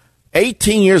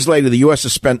 18 years later, the U.S.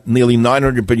 has spent nearly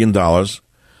 $900 billion.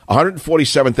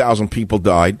 147,000 people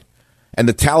died, and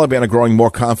the Taliban are growing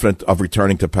more confident of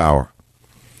returning to power.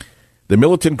 The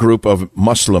militant group of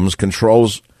Muslims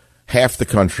controls half the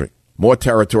country, more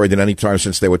territory than any time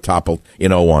since they were toppled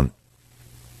in 2001.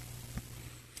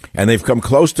 And they've come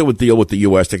close to a deal with the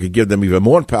U.S. that could give them even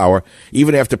more power,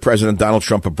 even after President Donald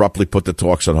Trump abruptly put the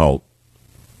talks on hold.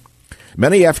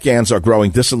 Many Afghans are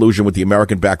growing disillusioned with the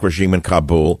American-backed regime in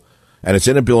Kabul and its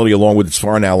inability, along with its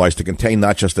foreign allies, to contain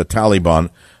not just the Taliban,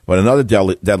 but another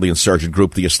deadly insurgent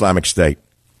group, the Islamic State.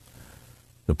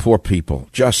 The poor people,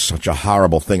 just such a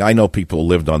horrible thing. I know people who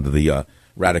lived under the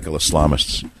radical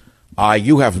Islamists.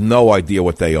 You have no idea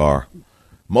what they are.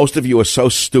 Most of you are so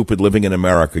stupid living in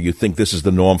America, you think this is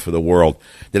the norm for the world,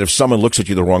 that if someone looks at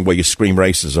you the wrong way, you scream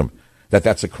racism,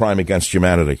 that's a crime against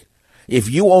humanity. If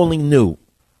you only knew,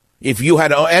 if you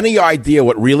had any idea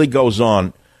what really goes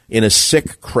on in a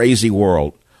sick, crazy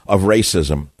world of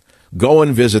racism, go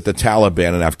and visit the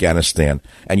Taliban in Afghanistan,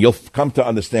 and you'll come to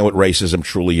understand what racism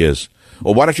truly is.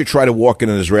 Or why don't you try to walk in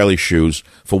Israeli shoes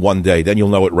for one day? Then you'll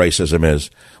know what racism is,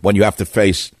 when you have to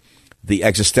face the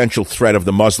existential threat of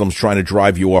the Muslims trying to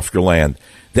drive you off your land.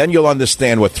 Then you'll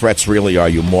understand what threats really are,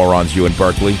 you morons, you in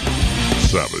Berkeley.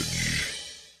 Savage.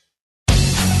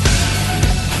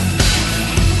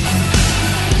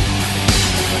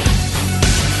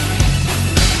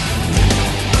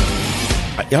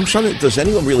 I'm sorry, does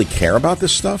anyone really care about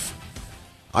this stuff?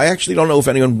 I actually don't know if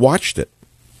anyone watched it.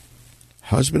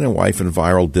 Husband and wife in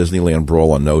viral Disneyland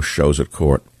brawl on no shows at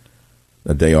court.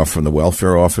 A day off from the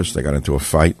welfare office, they got into a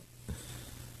fight.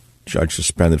 Judge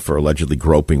suspended for allegedly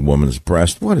groping woman's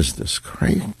breast. What is this?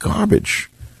 Crazy garbage.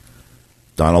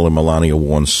 Donald and Melania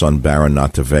warned son Barron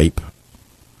not to vape.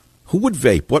 Who would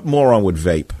vape? What moron would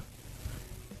vape?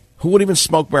 Who would even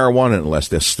smoke marijuana unless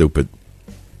they're stupid?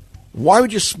 Why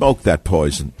would you smoke that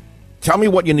poison? Tell me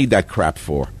what you need that crap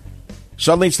for.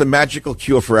 Suddenly it's the magical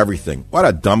cure for everything. What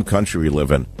a dumb country we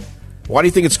live in. Why do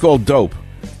you think it's called dope?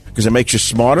 Because it makes you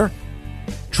smarter?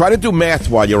 Try to do math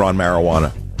while you're on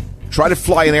marijuana. Try to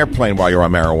fly an airplane while you're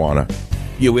on marijuana.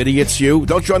 You idiots, you.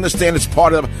 Don't you understand it's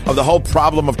part of the whole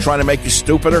problem of trying to make you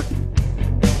stupider?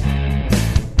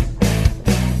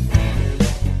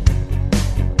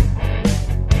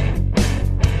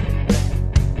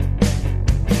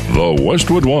 The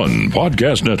Westwood One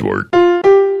Podcast Network.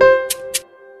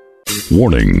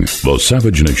 Warning: the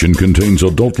Savage Nation contains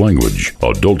adult language,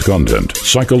 adult content,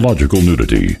 psychological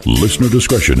nudity. Listener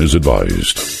discretion is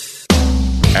advised.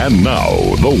 And now,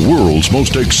 the world's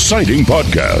most exciting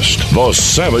podcast, The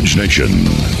Savage Nation,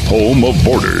 home of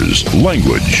borders,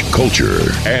 language, culture.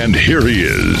 And here he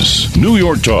is, New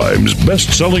York Times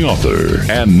best-selling author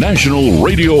and National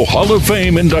Radio Hall of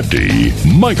Fame inductee,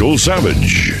 Michael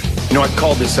Savage. You know, I've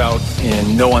called this out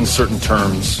in no uncertain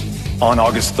terms on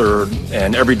August 3rd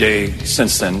and every day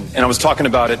since then, and I was talking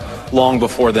about it long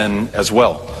before then as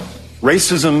well.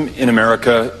 Racism in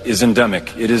America is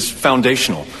endemic. It is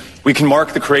foundational. We can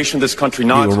mark the creation of this country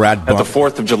not at the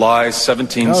 4th of July,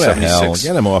 1776,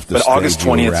 Get him off the but stage, August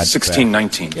 20th,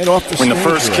 1619, Get off the when the stage,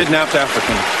 first kidnapped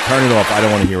African. Turn it off. I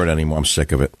don't want to hear it anymore. I'm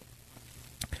sick of it.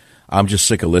 I'm just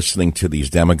sick of listening to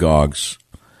these demagogues.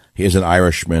 Here's an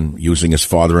Irishman using his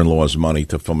father-in-law's money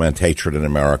to foment hatred in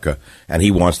America, and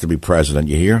he wants to be president.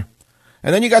 You hear?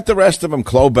 And then you got the rest of them.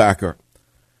 Klobacker.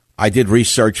 I did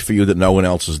research for you that no one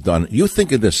else has done. You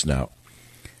think of this now.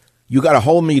 You got a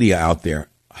whole media out there,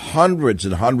 hundreds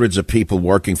and hundreds of people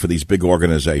working for these big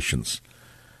organizations.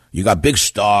 You got big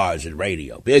stars in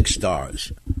radio, big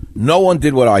stars. No one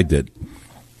did what I did.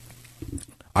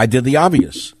 I did the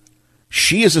obvious.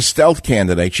 She is a stealth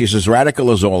candidate. She's as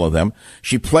radical as all of them.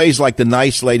 She plays like the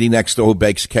nice lady next door who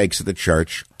bakes cakes at the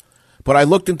church. But I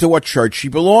looked into what church she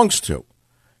belongs to.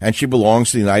 And she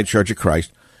belongs to the United Church of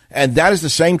Christ. And that is the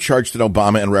same church that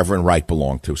Obama and Reverend Wright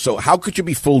belong to. So how could you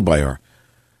be fooled by her?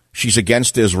 She's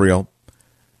against Israel.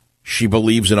 She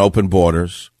believes in open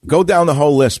borders. Go down the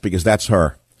whole list because that's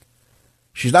her.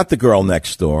 She's not the girl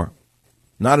next door.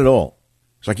 Not at all.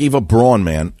 It's like Eva Braun,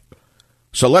 man.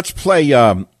 So let's play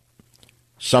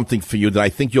something for you that I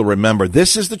think you'll remember.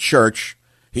 This is the church.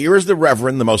 Here is the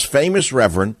reverend, the most famous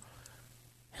reverend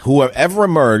who have ever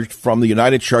emerged from the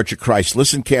United Church of Christ.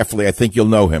 Listen carefully. I think you'll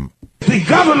know him. The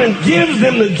government gives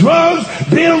them the drugs,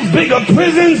 builds bigger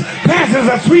prisons, passes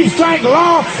a three-strike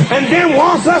law, and then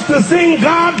wants us to sing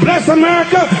God Bless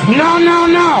America? No, no,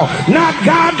 no. Not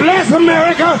God Bless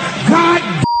America. God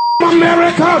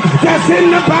America that's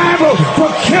in the Bible for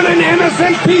killing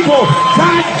innocent people.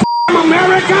 God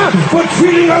America for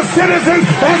treating us citizens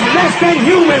as less than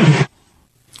human.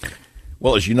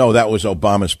 Well, as you know, that was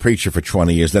Obama's preacher for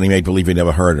 20 years. Then he made believe he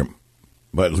never heard him.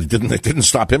 But it didn't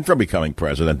stop him from becoming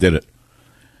president, did it?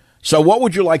 So what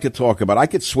would you like to talk about? I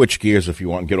could switch gears if you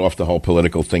want and get off the whole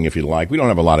political thing if you like. We don't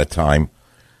have a lot of time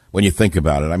when you think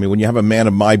about it. I mean, when you have a man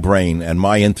of my brain and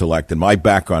my intellect and my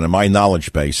background and my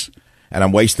knowledge base, and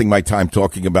I'm wasting my time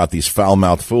talking about these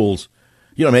foul-mouthed fools,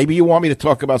 you know, maybe you want me to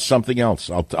talk about something else.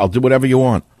 I'll do whatever you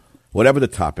want, whatever the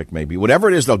topic may be. Whatever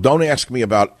it is, though, don't ask me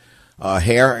about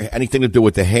hair, anything to do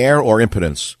with the hair or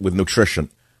impotence with nutrition.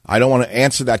 I don't want to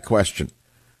answer that question.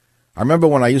 I remember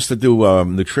when I used to do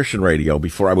nutrition radio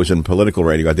before I was in political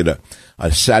radio. I did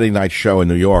a Saturday night show in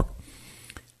New York,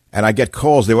 and I get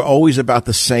calls. They were always about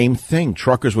the same thing.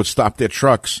 Truckers would stop their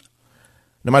trucks.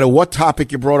 No matter what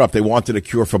topic you brought up, they wanted a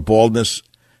cure for baldness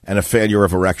and a failure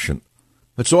of erection.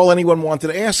 That's all anyone wanted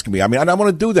to ask me. I mean, I don't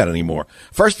want to do that anymore.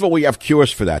 First of all, we have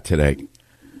cures for that today.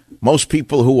 Most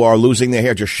people who are losing their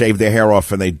hair just shave their hair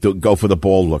off and they go for the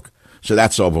bald look. So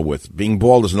that's over with. Being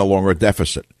bald is no longer a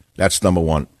deficit. That's number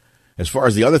one. As far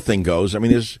as the other thing goes, I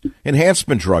mean, there's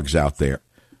enhancement drugs out there.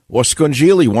 Or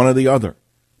Scungili, one or the other.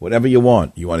 Whatever you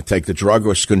want. You want to take the drug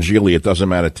or Scungili, it doesn't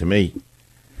matter to me.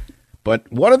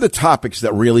 But what are the topics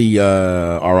that really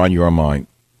are on your mind?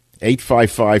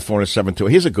 855-472.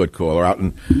 Here's a good caller out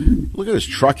in, look at this,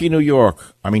 Truckee, New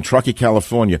York. I mean, Truckee,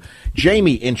 California.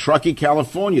 Jamie in Truckee,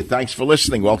 California. Thanks for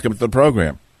listening. Welcome to the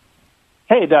program.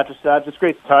 Hey, Dr. Savage. It's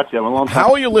great to talk to you. I'm a long time.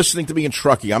 How are you listening to me in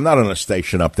Truckee? I'm not on a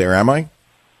station up there, am I?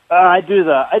 I do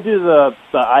the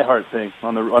iHeart thing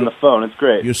on the phone. It's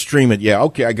great. You stream it, yeah.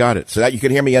 Okay, I got it. So that you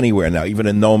can hear me anywhere now, even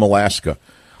in Nome, Alaska.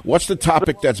 What's the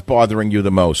topic that's bothering you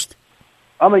the most?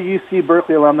 I'm a UC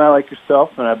Berkeley alumni like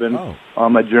yourself, and I've been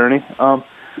on my journey.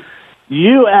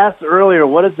 You asked earlier,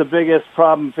 what is the biggest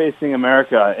problem facing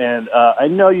America? And I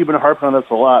know you've been harping on this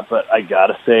a lot, but I got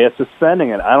to say it's the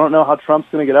spending. And I don't know how Trump's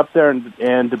going to get up there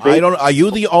and debate. Are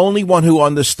you the only one who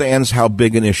understands how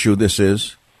big an issue this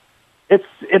is?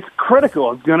 It's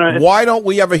critical. Why don't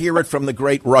we ever hear it from the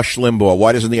great Rush Limbaugh?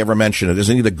 Why doesn't he ever mention it?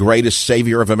 Isn't he the greatest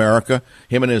savior of America?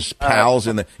 Him and his pals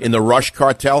in the Rush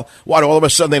cartel. What? All of a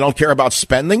sudden they don't care about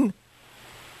spending?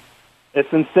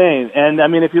 It's insane. And I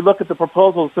mean, if you look at the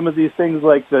proposals, some of these things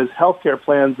like those healthcare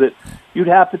plans that you'd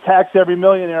have to tax every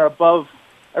millionaire at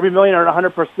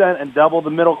 100% and double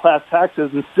the middle class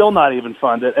taxes and still not even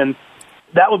fund it. And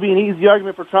that would be an easy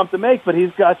argument for Trump to make, but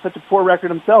he's got such a poor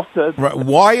record himself. Right.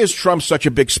 Why is Trump such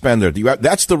a big spender?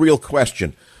 That's the real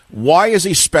question. Why is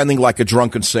he spending like a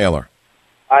drunken sailor?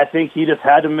 I think he just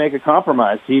had to make a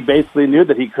compromise. He basically knew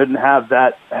that he couldn't have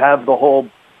the whole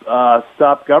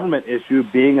stop government issue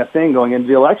being a thing going into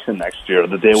the election next year.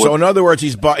 That they would. So in other words,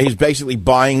 he's basically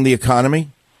buying the economy?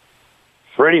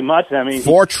 Pretty much. I mean,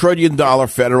 $4 trillion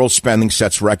federal spending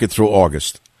sets record through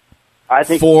August. I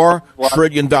think $4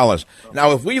 trillion.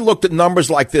 Now, if we looked at numbers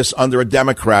like this under a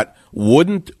Democrat,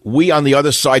 wouldn't we on the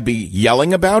other side be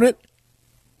yelling about it?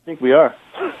 I think we are.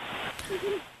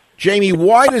 Jamie,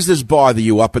 why does this bother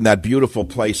you up in that beautiful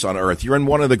place on Earth? You're in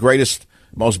one of the greatest,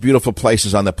 most beautiful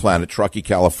places on the planet, Truckee,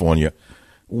 California.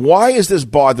 Why is this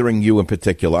bothering you in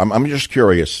particular? I'm just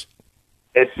curious.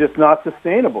 It's just not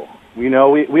sustainable. You know,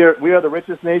 we are the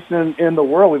richest nation in the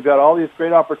world. We've got all these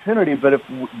great opportunities, but if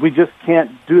we just can't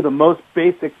do the most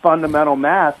basic fundamental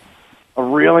math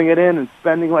of reeling it in and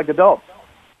spending like adults,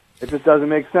 it just doesn't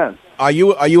make sense. Are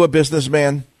you a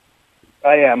businessman?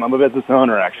 I am. I'm a business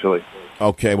owner, actually.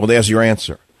 Okay, well, there's your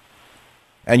answer.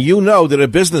 And you know that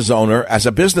as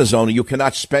a business owner, you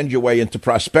cannot spend your way into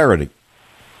prosperity.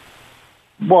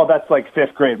 Well, that's like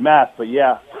fifth grade math, but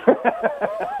yeah.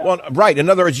 Well, right. In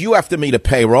other words, you have to meet a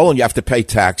payroll and you have to pay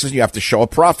taxes and you have to show a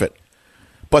profit.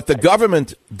 But the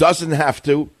government doesn't have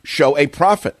to show a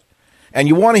profit. And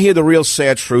you want to hear the real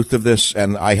sad truth of this,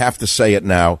 and I have to say it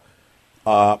now.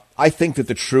 I think that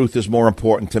the truth is more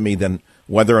important to me than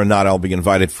whether or not I'll be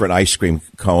invited for an ice cream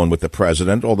cone with the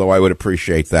president, although I would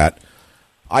appreciate that.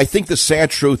 I think the sad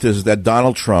truth is that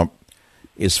Donald Trump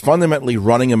is fundamentally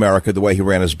running America the way he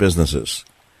ran his businesses.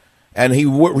 And he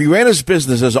ran his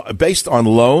businesses based on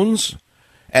loans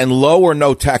and low or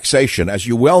no taxation. As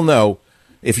you well know,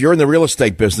 if you're in the real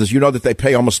estate business, you know that they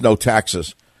pay almost no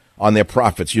taxes on their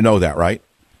profits. You know that, right?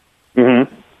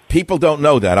 Mm-hmm. People don't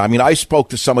know that. I mean, I spoke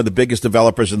to some of the biggest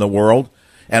developers in the world,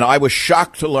 and I was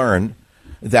shocked to learn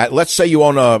that, let's say you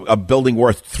own a building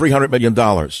worth $300 million.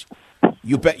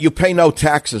 You pay no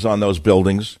taxes on those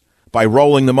buildings by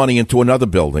rolling the money into another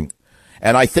building.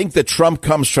 And I think that Trump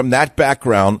comes from that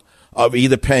background of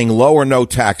either paying low or no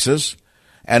taxes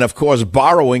and, of course,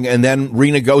 borrowing and then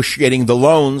renegotiating the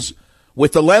loans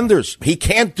with the lenders. He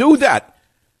can't do that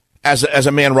as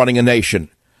a man running a nation.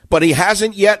 But he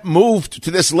hasn't yet moved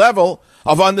to this level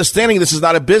of understanding this is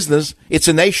not a business, it's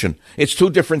a nation. It's two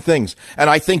different things. And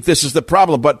I think this is the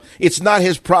problem. But it's not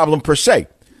his problem per se.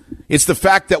 It's the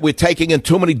fact that we're taking in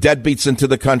too many deadbeats into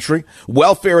the country.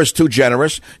 Welfare is too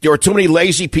generous. There are too many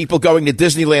lazy people going to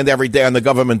Disneyland every day on the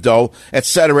government dole, et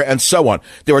cetera, and so on.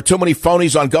 There are too many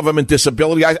phonies on government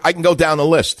disability. I can go down the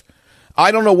list.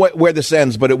 I don't know where this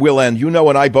ends, but it will end. You know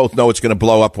and I both know it's going to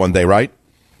blow up one day, right?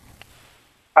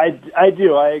 I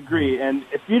do. I agree. And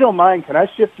if you don't mind, can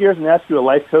I shift gears and ask you a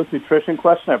life coach nutrition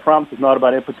question? I promise it's not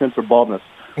about impotence or baldness.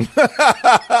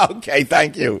 Okay,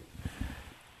 thank you.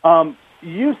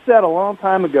 You said a long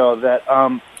time ago that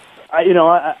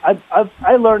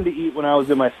I learned to eat when I was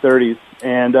in my 30s,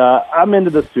 and I'm into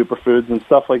the superfoods and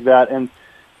stuff like that. And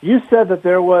you said that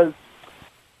there was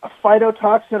a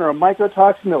phytotoxin or a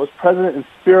mycotoxin that was present in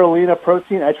spirulina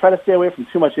protein. I try to stay away from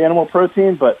too much animal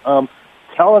protein, but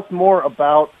tell us more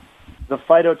about the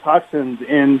phytotoxins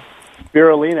in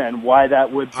spirulina and why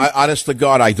that would be. Honest to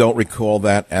God, I don't recall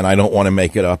that, and I don't want to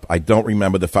make it up. I don't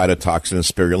remember the phytotoxin in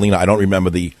spirulina. I don't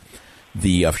remember the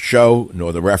show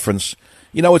nor the reference.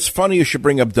 You know, it's funny you should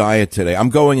bring up diet today. I'm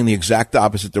going in the exact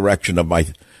opposite direction of my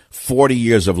 40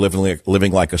 years of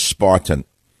living like a Spartan.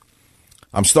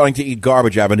 I'm starting to eat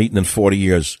garbage I haven't eaten in 40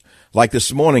 years. Like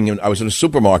this morning, I was in a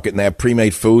supermarket and they have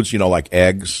pre-made foods, like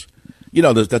eggs,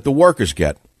 that the workers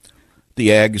get.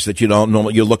 The eggs that you don't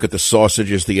normally, you look at the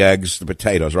sausages, the eggs, the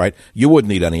potatoes, right? You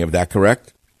wouldn't eat any of that,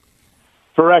 correct?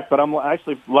 Correct, but I'm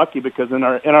actually lucky because in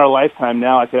our lifetime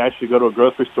now, I can actually go to a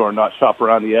grocery store and not shop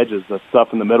around the edges. The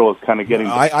stuff in the middle is kind of getting.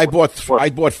 I bought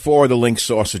 4 of the Link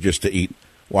sausages to eat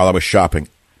while I was shopping.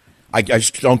 I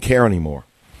just don't care anymore.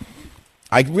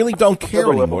 I really don't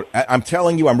care anymore. I'm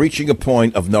telling you, I'm reaching a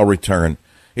point of no return.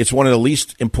 It's one of the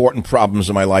least important problems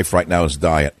in my life right now is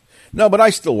diet. No, but I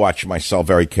still watch myself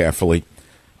very carefully.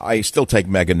 I still take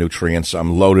mega nutrients.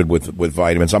 I'm loaded with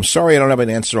vitamins. I'm sorry I don't have an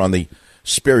answer on the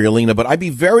spirulina, but I'd be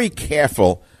very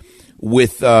careful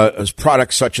with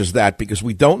products such as that because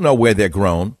we don't know where they're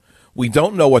grown. We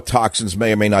don't know what toxins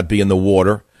may or may not be in the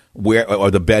water or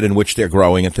the bed in which they're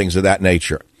growing and things of that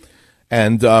nature.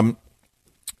 And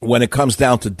when it comes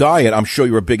down to diet, I'm sure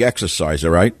you're a big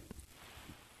exerciser, right?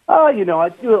 I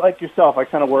do it like yourself. I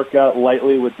kind of work out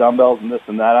lightly with dumbbells and this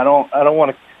and that. I don't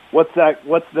want to. What's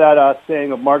that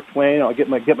saying of Mark Twain? I'll get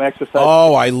my exercise.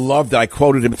 Oh, I love that. I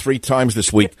quoted him 3 times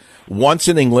this week. Once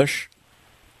in English,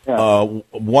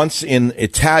 once in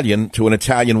Italian to an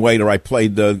Italian waiter. I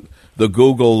played the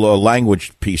Google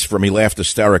language piece for him. He laughed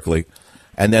hysterically.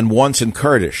 And then once in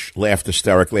Kurdish, laughed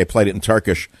hysterically. I played it in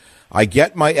Turkish. I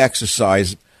get my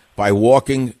exercise by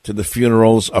walking to the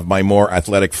funerals of my more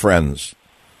athletic friends.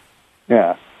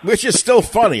 Yeah. Which is still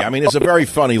funny. I mean, it's a very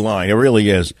funny line. It really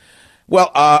is. Well,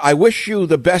 I wish you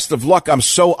the best of luck. I'm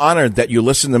so honored that you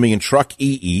listen to me in Truck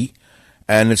EE,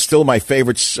 and it's still my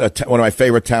favorite, one of my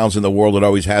favorite towns in the world. It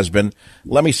always has been.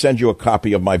 Let me send you a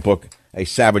copy of my book, A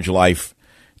Savage Life.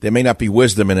 There may not be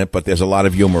wisdom in it, but there's a lot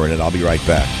of humor in it. I'll be right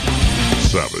back.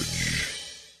 Savage.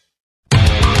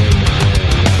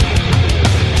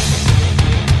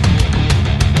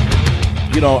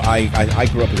 You know, I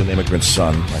grew up as an immigrant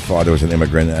son. My father was an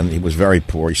immigrant, and he was very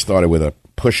poor. He started with a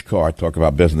push cart, talk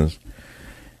about business.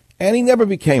 And he never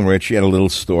became rich. He had a little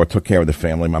store, took care of the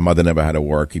family. My mother never had to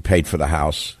work. He paid for the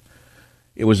house.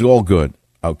 It was all good,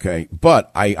 okay?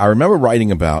 But I remember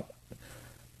writing about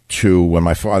when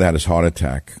my father had his heart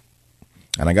attack,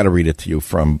 and I got to read it to you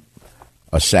from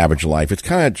A Savage Life. It's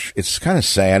kind of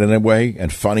sad in a way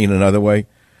and funny in another way.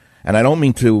 And I don't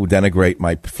mean to denigrate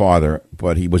my father,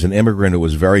 but he was an immigrant who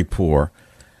was very poor,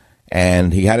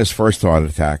 and he had his first heart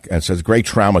attack, and so it's great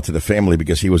trauma to the family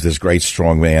because he was this great,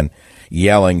 strong man,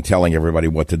 yelling, telling everybody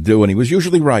what to do, and he was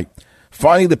usually right.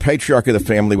 Finally, the patriarch of the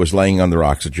family was laying under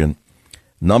oxygen.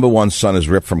 Number one son is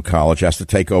ripped from college, has to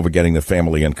take over getting the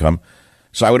family income.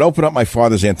 So I would open up my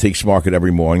father's antiques market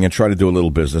every morning and try to do a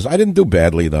little business. I didn't do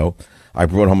badly, though. I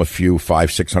brought home a few,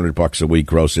 $500-600 a week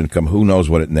gross income. Who knows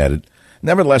what it netted?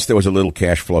 Nevertheless, there was a little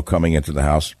cash flow coming into the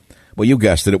house. Well, you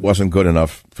guessed it. It wasn't good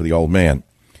enough for the old man.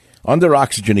 Under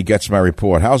oxygen, he gets my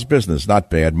report. How's business? Not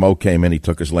bad. Mo came in. He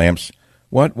took his lamps.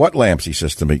 What lamps? He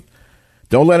says to me.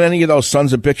 Don't let any of those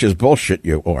sons of bitches bullshit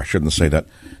you. Oh, I shouldn't say that.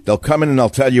 They'll come in and they'll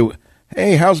tell you,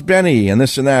 hey, how's Benny? And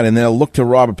this and that. And they'll look to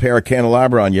rob a pair of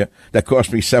candelabra on you. That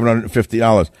cost me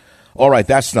 $750. All right,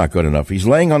 that's not good enough. He's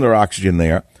laying under oxygen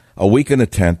there, a week in the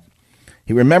tent.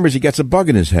 He remembers he gets a bug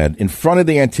in his head. In front of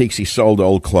the antiques, he sold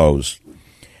old clothes.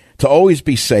 To always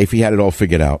be safe, he had it all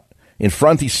figured out. In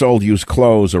front, he sold used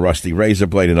clothes, a rusty razor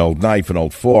blade, an old knife, an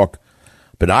old fork,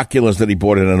 binoculars that he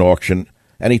bought at an auction,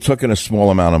 and he took in a small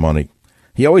amount of money.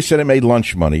 He always said it made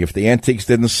lunch money. If the antiques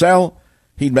didn't sell,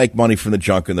 he'd make money from the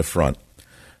junk in the front.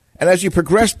 And as he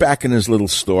progressed back in his little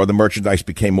store, the merchandise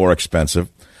became more expensive,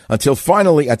 until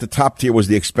finally at the top tier was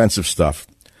the expensive stuff.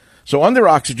 So under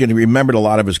oxygen, he remembered a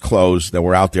lot of his clothes that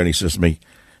were out there, and he says to me,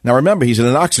 now remember, he's in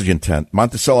an oxygen tent,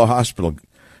 Monticello Hospital,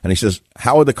 and he says,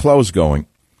 how are the clothes going?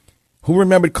 Who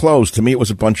remembered clothes? To me, it was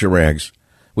a bunch of rags.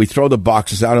 We throw the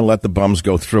boxes out and let the bums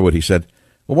go through it. He said,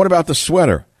 well, what about the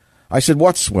sweater? I said,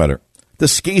 what sweater? The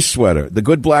ski sweater, the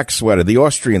good black sweater, the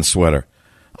Austrian sweater.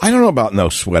 I don't know about no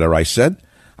sweater, I said.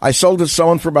 I sold it to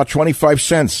someone for about 25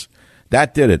 cents.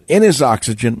 That did it. In his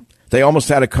oxygen, they almost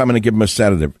had to come in and give him a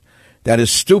sedative. That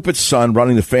his stupid son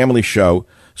running the family show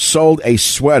sold a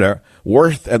sweater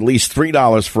worth at least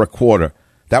 $3 for a quarter.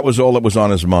 That was all that was on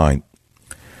his mind.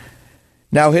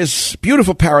 Now, his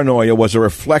beautiful paranoia was a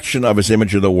reflection of his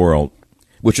image of the world,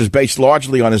 which is based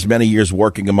largely on his many years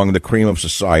working among the cream of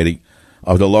society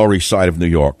of the Lower East Side of New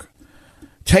York.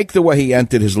 Take the way he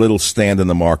entered his little stand in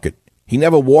the market. He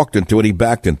never walked into it, he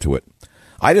backed into it.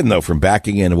 I didn't know from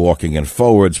backing in, walking in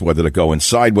forwards, whether to go in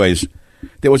sideways.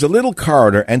 There was a little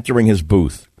corridor entering his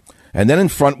booth, and then in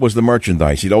front was the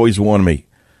merchandise. He'd always warn me,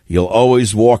 you'll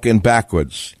always walk in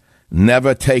backwards.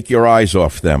 Never take your eyes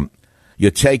off them. You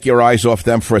take your eyes off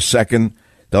them for a second,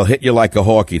 they'll hit you like a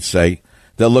hawk, he'd say.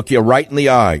 They'll look you right in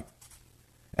the eye,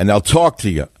 and they'll talk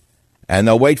to you, and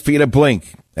they'll wait for you to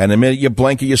blink. And the minute you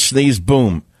blink or you sneeze,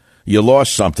 boom, you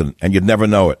lost something, and you'd never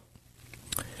know it.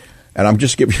 And I'm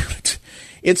just giving you...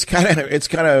 It's kind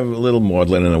of a little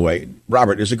maudlin in a way.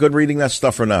 Robert, is it good reading that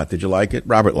stuff or not? Did you like it?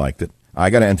 Robert liked it.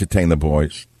 I got to entertain the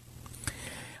boys.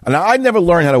 Now, I never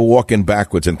learned how to walk in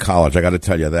backwards in college. I got to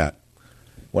tell you that.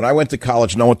 When I went to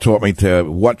college, no one taught me to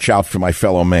watch out for my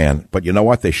fellow man. But you know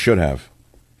what? They should have.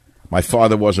 My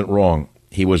father wasn't wrong.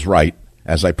 He was right,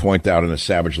 as I point out in A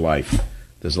Savage Life.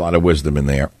 There's a lot of wisdom in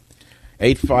there.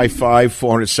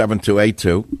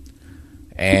 855-400-7282.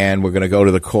 And we're going to go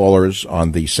to the callers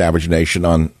on the Savage Nation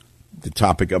on the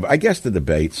topic of, I guess, the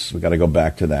debates. We got to go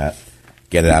back to that,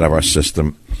 get it out of our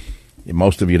system.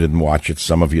 Most of you didn't watch it.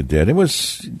 Some of you did. It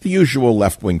was the usual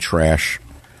left-wing trash.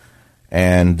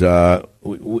 And I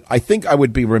think I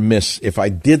would be remiss if I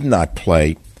did not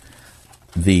play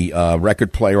the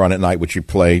record player on at night, which you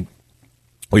played.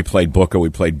 We played Booker. We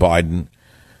played Biden.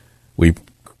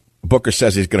 Booker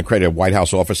says he's going to create a White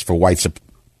House office for white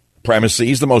supremacy.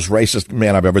 He's the most racist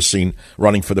man I've ever seen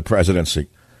running for the presidency.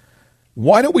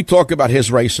 Why don't we talk about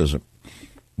his racism?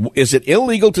 Is it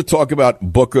illegal to talk about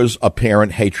Booker's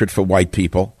apparent hatred for white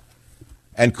people?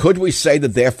 And could we say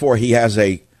that therefore he has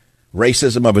a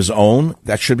racism of his own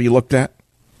that should be looked at?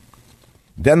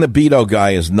 Then the Beto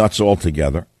guy is nuts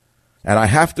altogether. And I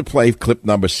have to play clip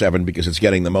number 7 because it's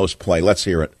getting the most play. Let's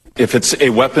hear it. If it's a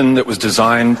weapon that was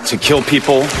designed to kill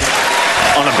people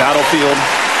on a battlefield,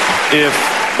 if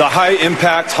the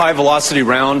high-impact, high-velocity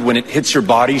round, when it hits your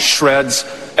body, shreds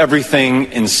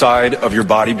everything inside of your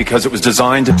body because it was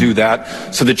designed to do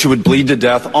that so that you would bleed to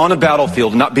death on a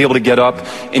battlefield and not be able to get up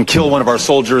and kill one of our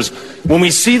soldiers. When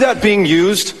we see that being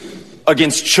used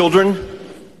against children,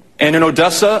 and in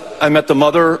Odessa, I met the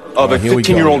mother of a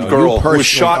 15-year-old girl who was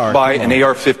shot by an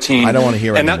AR-15. I don't want to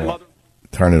hear anymore.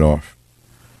 Turn it off.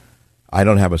 I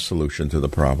don't have a solution to the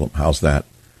problem. How's that?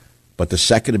 But the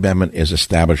Second Amendment is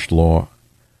established law.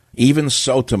 Even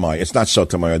Sotomayor, it's not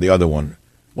Sotomayor, the other one.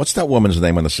 What's that woman's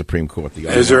name on the Supreme Court?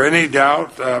 Is there any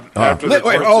doubt after the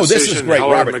court's this decision, is great,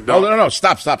 Hillary Robert. McDonald? No,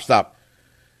 stop.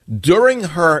 During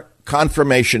her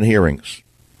confirmation hearings,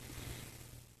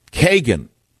 Kagan,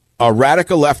 a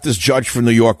radical leftist judge from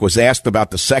New York, was asked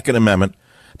about the Second Amendment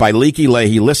by Leaky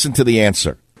Leahy. Listen to the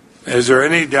answer. Is there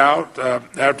any doubt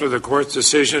after the court's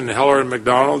decision, Hillary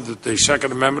McDonald, that the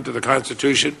Second Amendment to the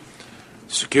Constitution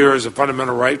secures a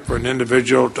fundamental right for an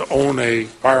individual to own a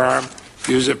firearm,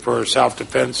 use it for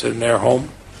self-defense in their home?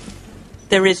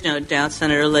 There is no doubt,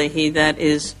 Senator Leahy. That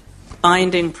is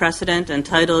binding precedent,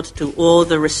 entitled to all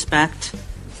the respect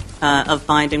of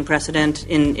binding precedent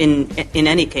in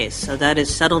any case. So that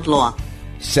is settled law.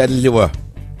 Settled law.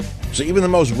 So even the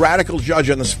most radical judge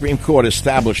on the Supreme Court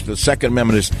established the Second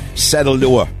Amendment is settled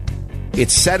law.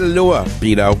 It's settled law,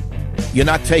 Beto. You're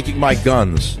not taking my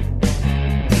guns.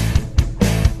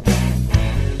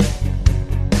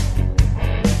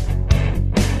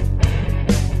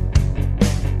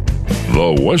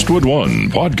 The Westwood One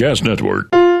Podcast Network.